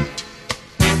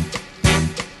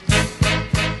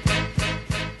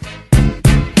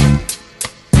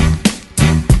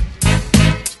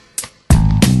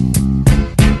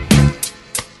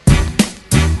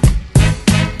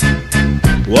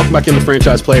 Welcome back into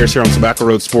Franchise Players here on Tobacco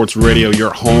Road Sports Radio,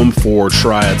 your home for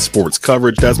Triad sports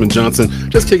coverage. Desmond Johnson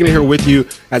just kicking it here with you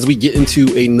as we get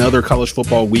into another college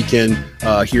football weekend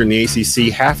here in the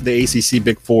ACC. Half of the ACC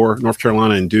Big Four, North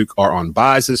Carolina and Duke, are on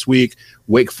byes this week.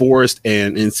 Wake Forest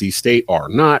and NC State are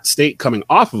not. State coming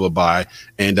off of a bye,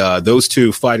 and those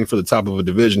two fighting for the top of a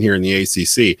division here in the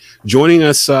ACC. Joining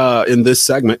us in this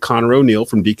segment, Connor O'Neill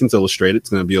from Deacons Illustrated is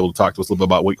going to be able to talk to us a little bit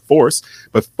about Wake Forest.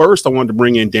 But first, I wanted to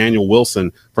bring in Daniel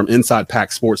Wilson from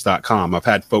InsidePackSports.com. I've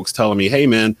had folks telling me, hey,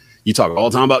 man, you talk all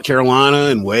the time about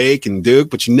Carolina and Wake and Duke,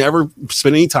 but you never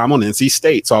spend any time on NC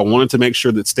State. So I wanted to make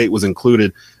sure that State was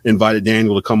included. Invited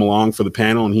Daniel to come along for the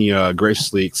panel, and he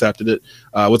graciously accepted it.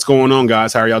 What's going on,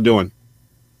 guys? How are y'all doing?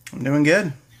 I'm doing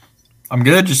good. I'm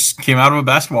good. Just came out of a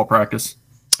basketball practice.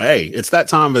 Hey, it's that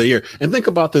time of the year. And think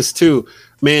about this, too.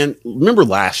 Man, remember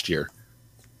last year?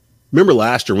 When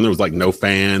there was, like, no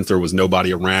fans, there was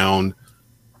nobody around?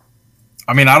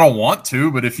 I mean, I don't want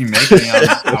to, but if you make me,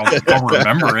 I'll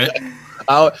remember it.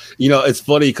 It's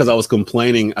funny because I was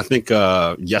complaining, I think,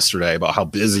 yesterday about how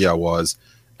busy I was.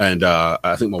 And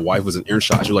I think my wife was in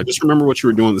earshot. She was like, just remember what you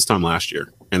were doing this time last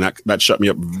year. And that shut me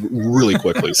up really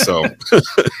quickly. So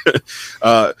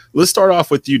let's start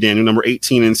off with you, Daniel. Number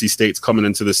 18, NC State's coming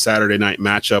into this Saturday night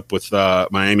matchup with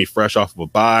Miami fresh off of a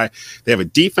bye. They have a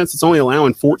defense that's only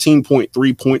allowing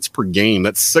 14.3 points per game.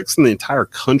 That's 6th in the entire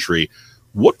country.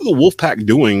 What are the Wolfpack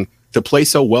doing to play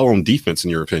so well on defense, in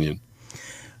your opinion?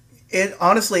 It's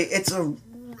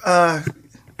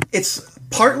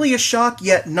partly a shock,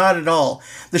 yet not at all.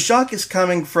 The shock is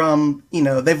coming from,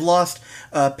 they've lost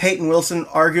Peyton Wilson,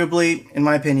 arguably, in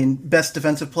my opinion, best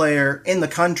defensive player in the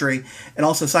country, and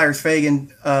also Cyrus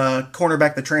Fagan,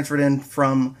 cornerback that transferred in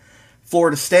from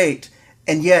Florida State,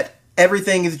 and yet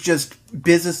everything is just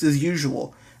business as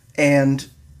usual, and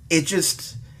it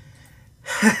just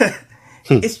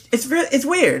it's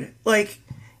weird. Like,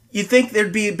 you'd think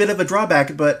there'd be a bit of a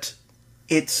drawback, but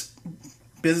it's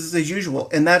business as usual,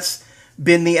 and that's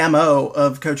been the MO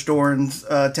of Coach Doran's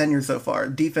tenure so far.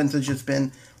 Defense has just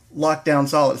been locked down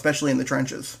solid, especially in the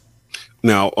trenches.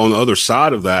 Now, on the other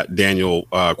side of that, Daniel,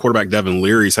 quarterback Devin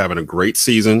Leary's having a great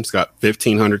season. He's got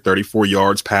 1,534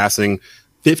 yards passing,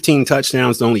 15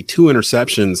 touchdowns, only 2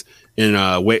 interceptions in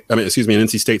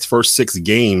NC State's first 6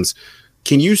 games.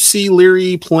 Can you see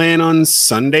Leary playing on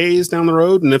Sundays down the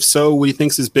road? And if so, what do you think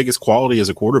is his biggest quality as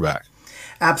a quarterback?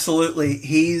 Absolutely.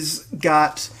 He's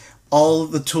got all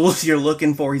the tools you're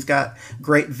looking for. He's got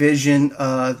great vision,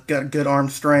 got good arm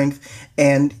strength,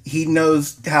 and he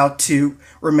knows how to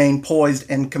remain poised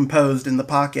and composed in the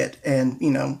pocket. And,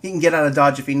 he can get out of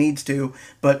dodge if he needs to,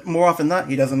 but more often than not,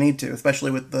 he doesn't need to,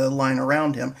 especially with the line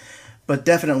around him. But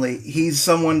definitely, he's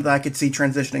someone that I could see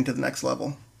transitioning to the next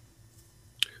level.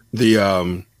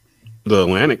 The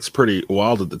Atlantic's pretty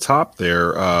wild at the top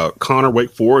there. Connor,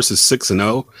 Wake Forest is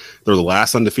 6-0. They're the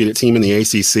last undefeated team in the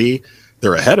ACC.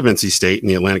 They're ahead of NC State in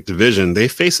the Atlantic Division. They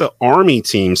face an Army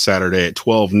team Saturday at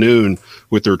 12 noon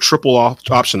with their triple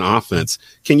option offense.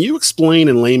 Can you explain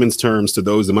in layman's terms to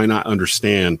those that might not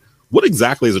understand what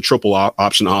exactly is a triple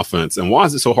option offense and why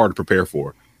is it so hard to prepare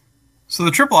for? So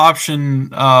the triple option,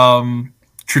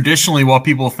 traditionally what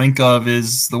people think of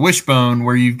is the wishbone,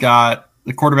 where you've got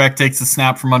the quarterback takes the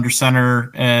snap from under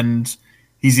center, and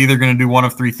he's either going to do one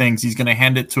of three things. He's going to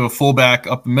hand it to a fullback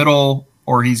up the middle,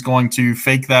 or he's going to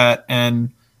fake that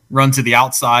and run to the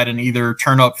outside and either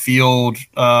turn up field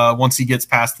once he gets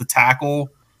past the tackle,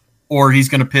 or he's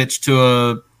going to pitch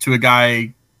to a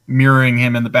guy mirroring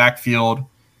him in the backfield.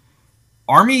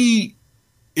 Army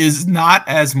is not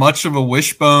as much of a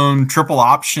wishbone triple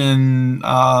option,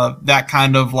 that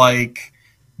kind of like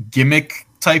gimmick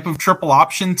type of triple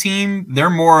option team. They're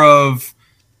more of,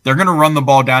 they're going to run the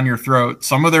ball down your throat.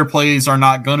 Some of their plays are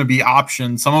not going to be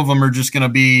options. Some of them are just going to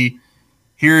be,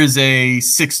 here is a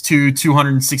 6'2",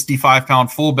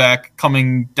 265-pound fullback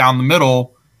coming down the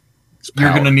middle.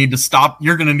 You're going to need to stop.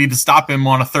 You're going to need to stop him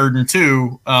on a 3rd and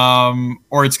 2,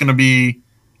 or it's going to be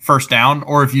first down.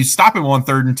 Or if you stop him on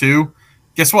 3rd and 2,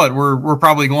 guess what? We're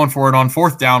probably going for it on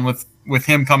 4th down with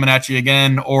him coming at you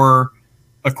again, or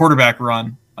a quarterback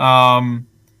run.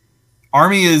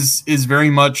 Army is very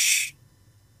much,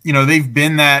 they've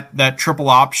been that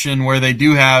triple option where they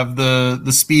do have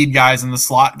the speed guys and the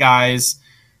slot guys,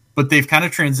 but they've kind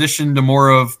of transitioned to more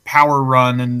of power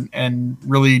run and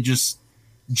really just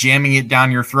jamming it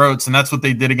down your throats. And that's what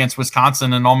they did against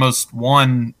Wisconsin and almost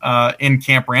won in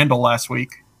Camp Randall last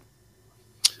week.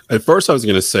 At first, I was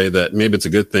going to say that maybe it's a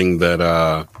good thing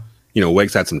that,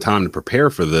 Wake's had some time to prepare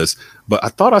for this, but I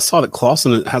thought I saw that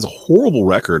Clawson has a horrible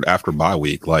record after bye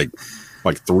week, like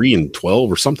 3-12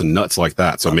 or something nuts like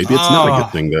that. So maybe it's not a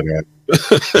good thing that.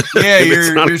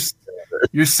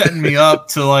 You're setting me up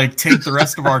to like take the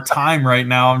rest of our time right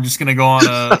now. I'm just going to go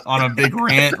on a big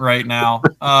rant right now.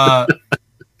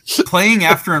 Playing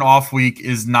after an off week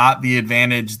is not the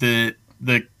advantage that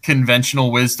the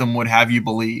conventional wisdom would have you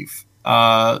believe.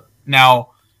 Now,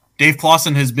 Dave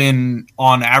Clawson has been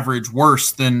on average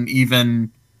worse than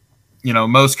even,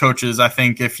 most coaches. I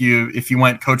think if you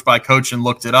went coach by coach and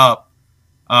looked it up,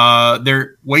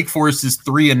 Wake Forest is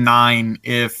 3-9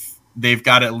 if they've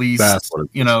got at least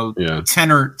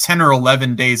 10 or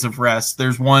 11 days of rest.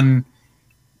 There's one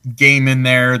game in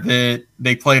there that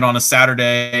they played on a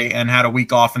Saturday and had a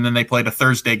week off, and then they played a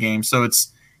Thursday game. So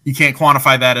you can't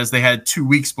quantify that as they had 2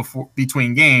 weeks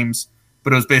between games,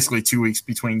 but it was basically 2 weeks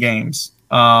between games.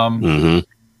 But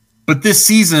this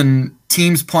season,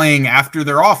 teams playing after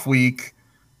their off week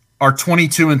are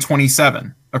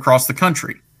 22-27 across the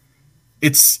country.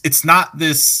 It's not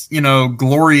this,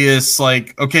 glorious,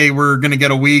 like, okay, we're going to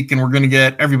get a week and we're going to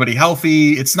get everybody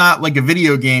healthy. It's not like a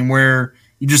video game where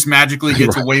you just magically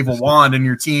get to wave a wand and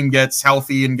your team gets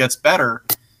healthy and gets better.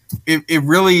 It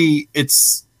really,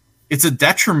 it's a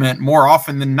detriment more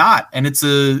often than not. And it's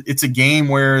a game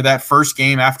where that first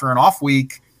game after an off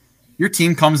week, your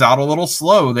team comes out a little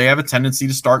slow. They have a tendency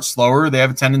to start slower. They have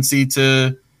a tendency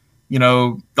to,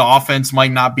 the offense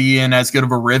might not be in as good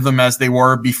of a rhythm as they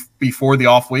were before the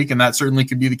off week. And that certainly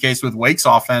could be the case with Wake's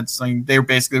offense. I mean, they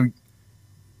basically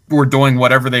were doing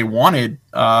whatever they wanted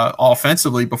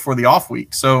offensively before the off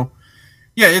week. So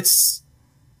yeah, it's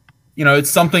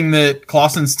something that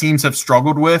Clawson's teams have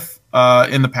struggled with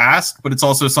in the past, but it's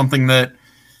also something that,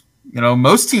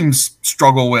 most teams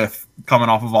struggle with coming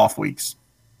off of off weeks.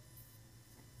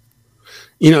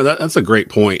 That's a great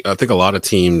point. I think a lot of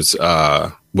teams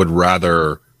would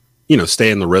rather, stay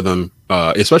in the rhythm,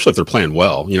 especially if they're playing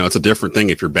well. It's a different thing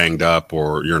if you're banged up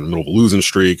or you're in the middle of a losing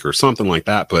streak or something like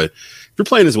that. But if you're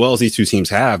playing as well as these two teams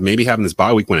have, maybe having this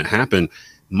bye week when it happened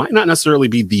might not necessarily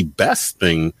be the best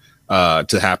thing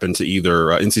to happen to either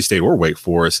NC State or Wake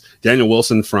Forest. Daniel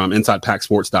Wilson from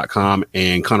InsidePackSports.com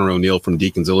and Connor O'Neill from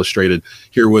Deacons Illustrated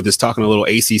here with us, talking a little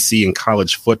ACC and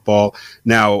college football.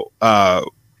 Now,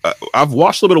 I've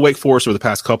watched a little bit of Wake Forest over the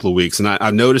past couple of weeks, and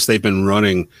I've noticed they've been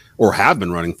running or have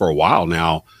been running for a while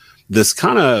now. This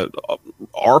kind of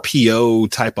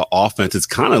RPO type of offense is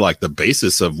kind of like the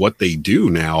basis of what they do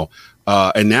now.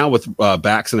 And now with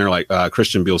backs in there like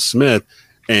Christian Beal-Smith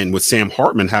and with Sam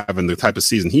Hartman having the type of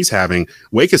season he's having,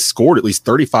 Wake has scored at least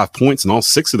 35 points in all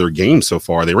 6 of their games so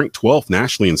far. They rank 12th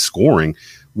nationally in scoring.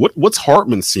 What's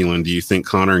Hartman's ceiling, do you think,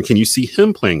 Connor? And can you see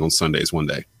him playing on Sundays one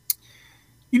day?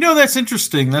 That's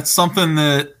interesting. That's something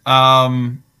that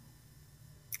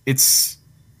it's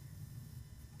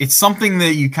something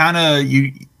that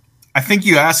I think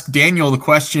you ask Daniel the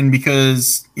question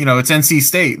because, it's NC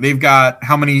State. They've got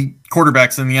how many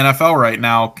quarterbacks in the NFL right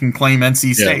now can claim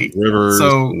NC State? Rivers,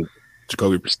 so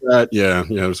Jacoby Brissett. Yeah,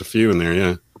 there's a few in there,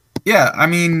 yeah. Yeah, I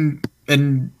mean,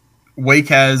 and Wake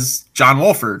has John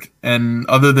Wolford. And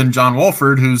other than John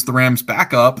Wolford, who's the Rams'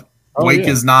 backup, Wake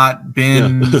has not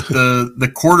been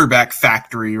the quarterback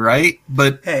factory, right?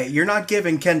 But hey, you're not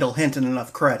giving Kendall Hinton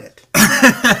enough credit.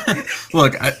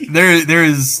 Look, there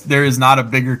is not a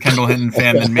bigger Kendall Hinton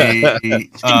fan than me.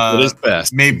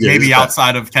 Maybe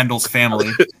outside of Kendall's family,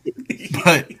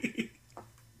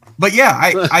 but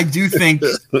yeah, I do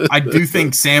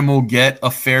think Sam will get a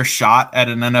fair shot at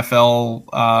an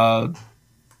NFL,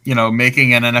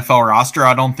 making an NFL roster.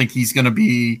 I don't think he's going to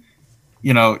be,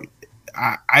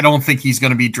 I don't think he's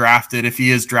going to be drafted. If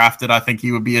he is drafted, I think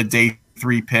he would be a day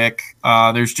 3 pick.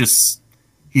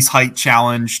 He's height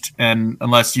challenged, and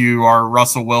unless you are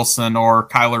Russell Wilson or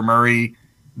Kyler Murray,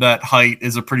 that height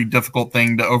is a pretty difficult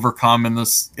thing to overcome in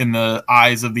the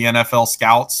eyes of the NFL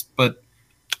scouts. But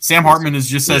Sam Hartman is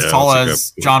just as tall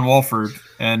as John Wolford,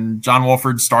 and John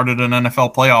Wolford started an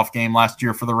NFL playoff game last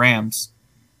year for the Rams.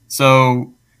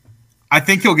 So I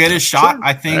think he'll get his shot.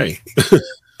 I think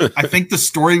the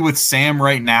story with Sam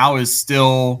right now is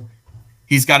still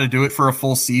he's got to do it for a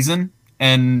full season.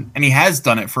 And he has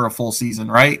done it for a full season,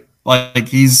 right?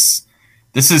 Like this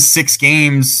is 6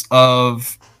 games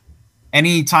of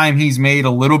any time he's made a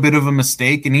little bit of a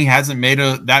mistake, and he hasn't made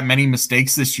that many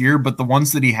mistakes this year, but the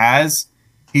ones that he has,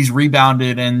 he's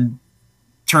rebounded and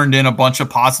turned in a bunch of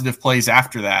positive plays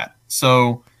after that.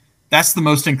 So that's the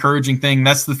most encouraging thing.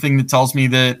 That's the thing that tells me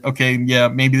that, okay, yeah,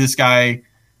 maybe this guy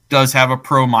does have a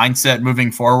pro mindset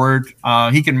moving forward.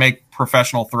 He can make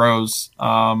professional throws.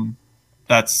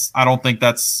 I don't think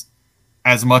that's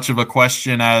as much of a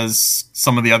question as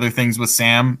some of the other things with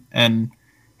Sam. And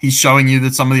he's showing you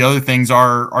that some of the other things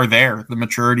are there. The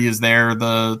maturity is there.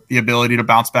 The ability to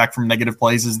bounce back from negative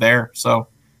plays is there. So,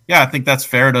 yeah, I think that's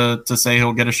fair to say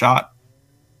he'll get a shot.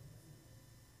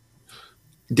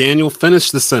 Daniel,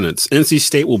 finish the sentence. NC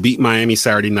State will beat Miami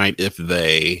Saturday night if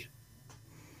they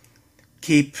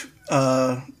keep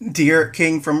De'Aaron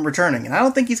King from returning, and I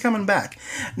don't think he's coming back.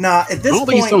 Now, at this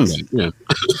point,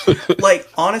 like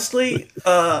honestly,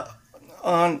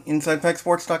 on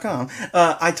InsidePackSports.com,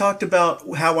 I talked about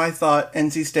how I thought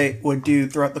NC State would do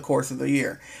throughout the course of the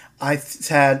year. I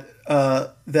had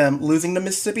them losing to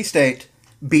Mississippi State,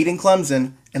 beating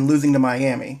Clemson, and losing to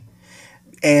Miami,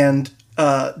 and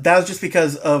that was just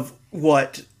because of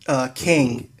what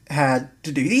King had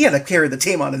to do. He had to carry the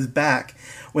team on his back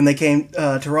when they came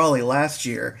to Raleigh last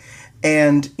year.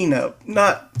 And,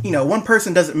 one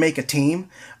person doesn't make a team,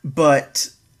 but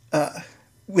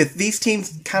with these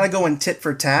teams kind of going tit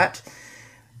for tat,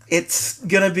 it's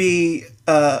going to be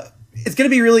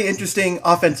really interesting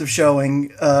offensive showing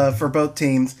for both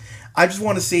teams. I just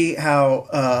want to see how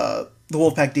the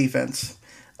Wolfpack defense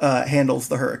handles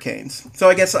the Hurricanes. So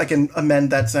I guess I can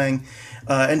amend that saying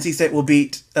NC State will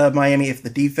beat Miami if the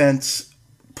defense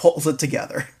pulls it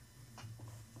together.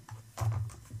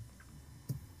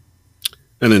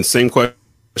 And then same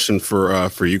question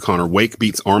for you, Connor. Wake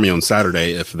beats Army on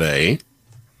Saturday if they.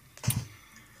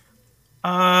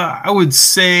 I would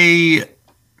say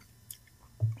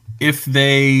if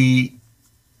they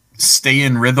stay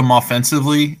in rhythm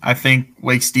offensively, I think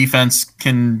Wake's defense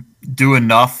can do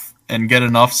enough and get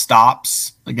enough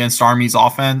stops against Army's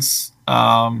offense.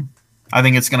 I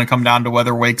think it's going to come down to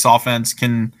whether Wake's offense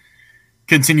can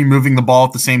continue moving the ball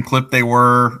at the same clip they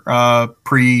were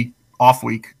pre-off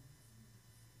week.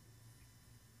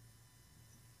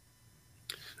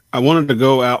 I wanted to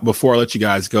go out before I let you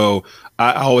guys go.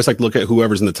 I always like to look at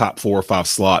whoever's in the top 4 or 5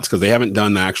 slots because they haven't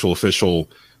done the actual official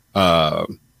poll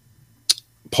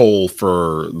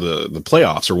for the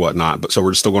playoffs or whatnot. But so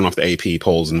we're just still going off the AP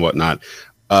polls and whatnot.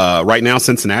 Right now,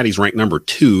 Cincinnati's ranked number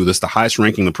 2. That's the highest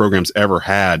ranking the program's ever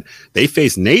had. They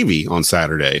face Navy on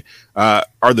Saturday.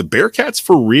 Are the Bearcats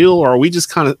for real, or are we just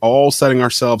kind of all setting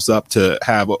ourselves up to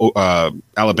have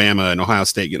Alabama and Ohio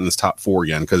State get in this top 4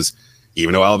 again? Because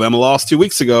even though Alabama lost 2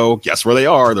 weeks ago, guess where they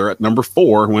are? They're at number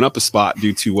 4, went up a spot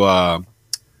due to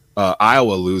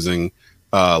Iowa losing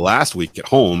last week at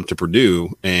home to Purdue.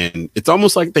 And it's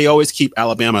almost like they always keep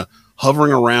Alabama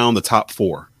hovering around the top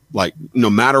 4. Like, no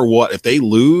matter what, if they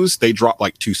lose, they drop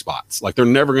like 2 spots. Like, they're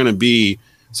never going to be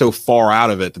so far out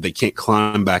of it that they can't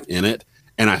climb back in it.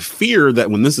 And I fear that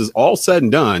when this is all said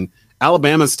and done,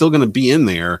 Alabama's still going to be in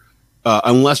there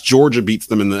unless Georgia beats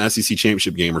them in the SEC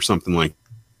championship game or something like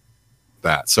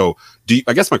that. So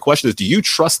I guess my question is, do you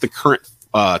trust the current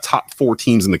top 4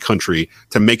 teams in the country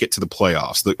to make it to the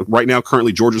playoffs? Right now,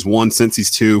 currently, Georgia's 1, Cincy's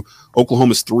 2,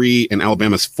 Oklahoma's 3, and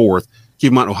Alabama's 4th. Keep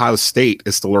in mind, Ohio State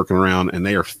is still lurking around, and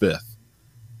they are 5th.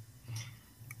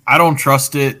 I don't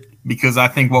trust it because I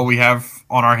think what we have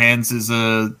on our hands is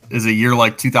a year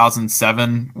like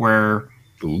 2007, where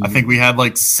I think we had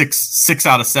like six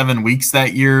out of 7 weeks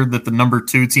that year that the number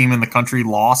 2 team in the country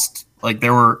lost. Like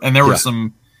there were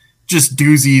some just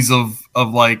doozies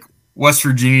of like West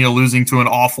Virginia losing to an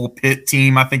awful Pitt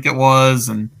team, I think it was,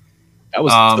 and that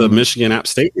was the Michigan App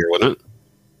State year, wasn't it?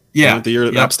 Yeah, the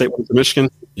year App State went to Michigan.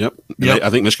 Yep. I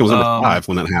think Michigan was number 5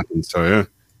 when that happened. So yeah.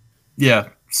 Yeah.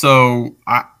 So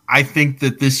I think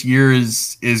that this year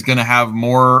is going to have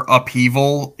more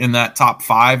upheaval in that top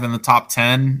 5 and the top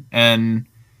 10, and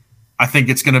I think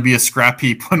it's going to be a scrap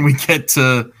heap when we get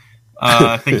to.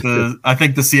 I think the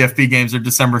CFP games are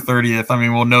December 30th. I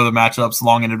mean, we'll know the matchups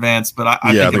long in advance, but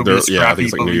I think it'll be a scrap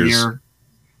heap of a year.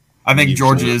 I think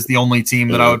Georgia is the only team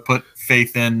that I would put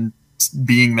faith in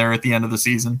being there at the end of the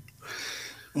season.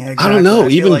 Yeah, exactly. I don't know.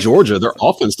 Even like Georgia, their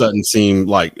offense doesn't seem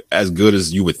like as good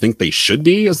as you would think they should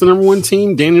be as the number 1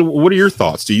 team. Daniel, what are your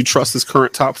thoughts? Do you trust this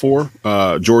current top 4?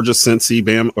 Georgia,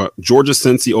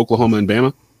 Cincy, Oklahoma, and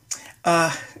Bama?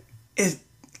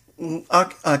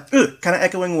 Kind of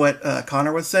echoing what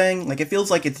Connor was saying. Like, it feels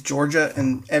like it's Georgia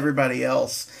and everybody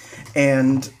else.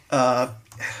 And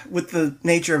with the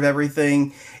nature of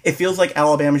everything, it feels like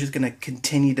Alabama's just going to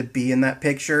continue to be in that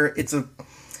picture. It's a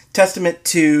testament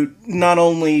to not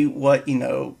only what,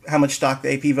 how much stock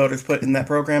the AP voters put in that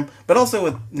program, but also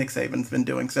what Nick Saban's been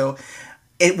doing. So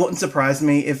it wouldn't surprise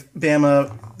me if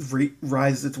Bama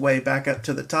rises its way back up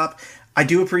to the top. I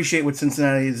do appreciate what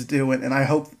Cincinnati is doing, and I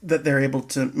hope that they're able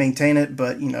to maintain it,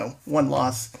 but, one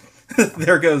loss,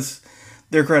 there goes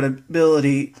their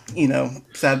credibility,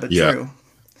 sad but true.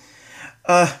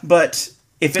 But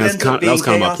if it ends up being chaos, that was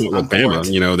kind of my point with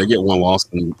Bama. They get one loss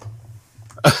and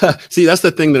see, that's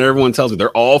the thing that everyone tells me.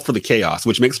 They're all for the chaos,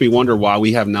 which makes me wonder why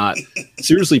we have not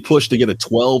seriously pushed to get a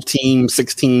 12-team,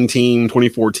 16-team,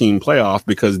 24-team playoff,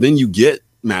 because then you get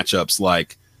matchups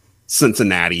like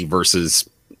Cincinnati versus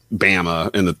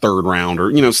Bama in the 3rd round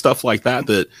or, stuff like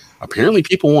that apparently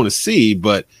people want to see.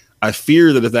 But I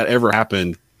fear that if that ever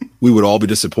happened, we would all be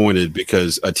disappointed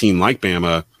because a team like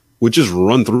Bama would just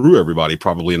run through everybody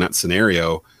probably in that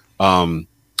scenario.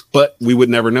 But we would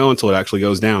never know until it actually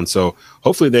goes down. So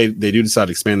hopefully they do decide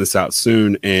to expand this out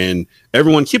soon. And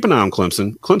everyone keep an eye on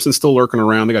Clemson. Clemson's still lurking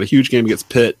around. They got a huge game against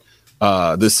Pitt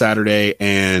this Saturday.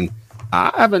 And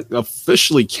I haven't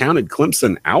officially counted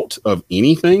Clemson out of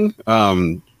anything.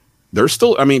 They're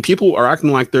still, people are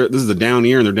acting like this is a down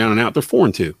year and they're down and out. They're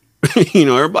 4-2.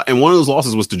 Everybody, and one of those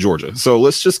losses was to Georgia. So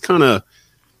let's just kind of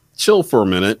chill for a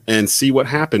minute and see what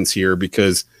happens here,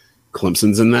 because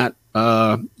Clemson's in that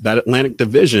Atlantic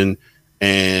Division,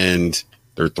 and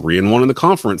they're 3-1 in the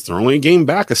conference. They're only a game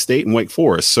back of State and Wake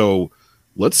Forest. So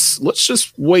let's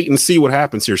just wait and see what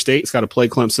happens here. State's got to play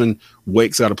Clemson.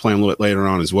 Wake's got to play a little bit later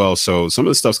on as well. So some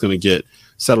of the stuff's going to get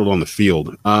settled on the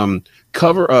field.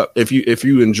 Cover up if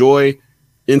you enjoy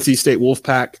NC State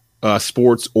Wolfpack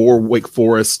sports or Wake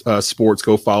Forest sports,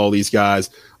 go follow these guys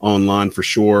online for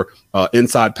sure.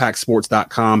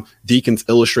 InsidePackSports.com,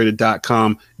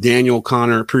 DeaconsIllustrated.com. Daniel,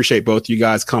 Connor, appreciate both you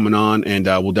guys coming on, and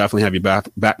we'll definitely have you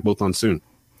back both on soon.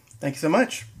 Thank you so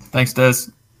much. Thanks,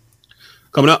 Des.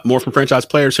 Coming up, more from franchise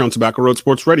players here on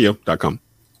TobaccoRoadSportsRadio.com.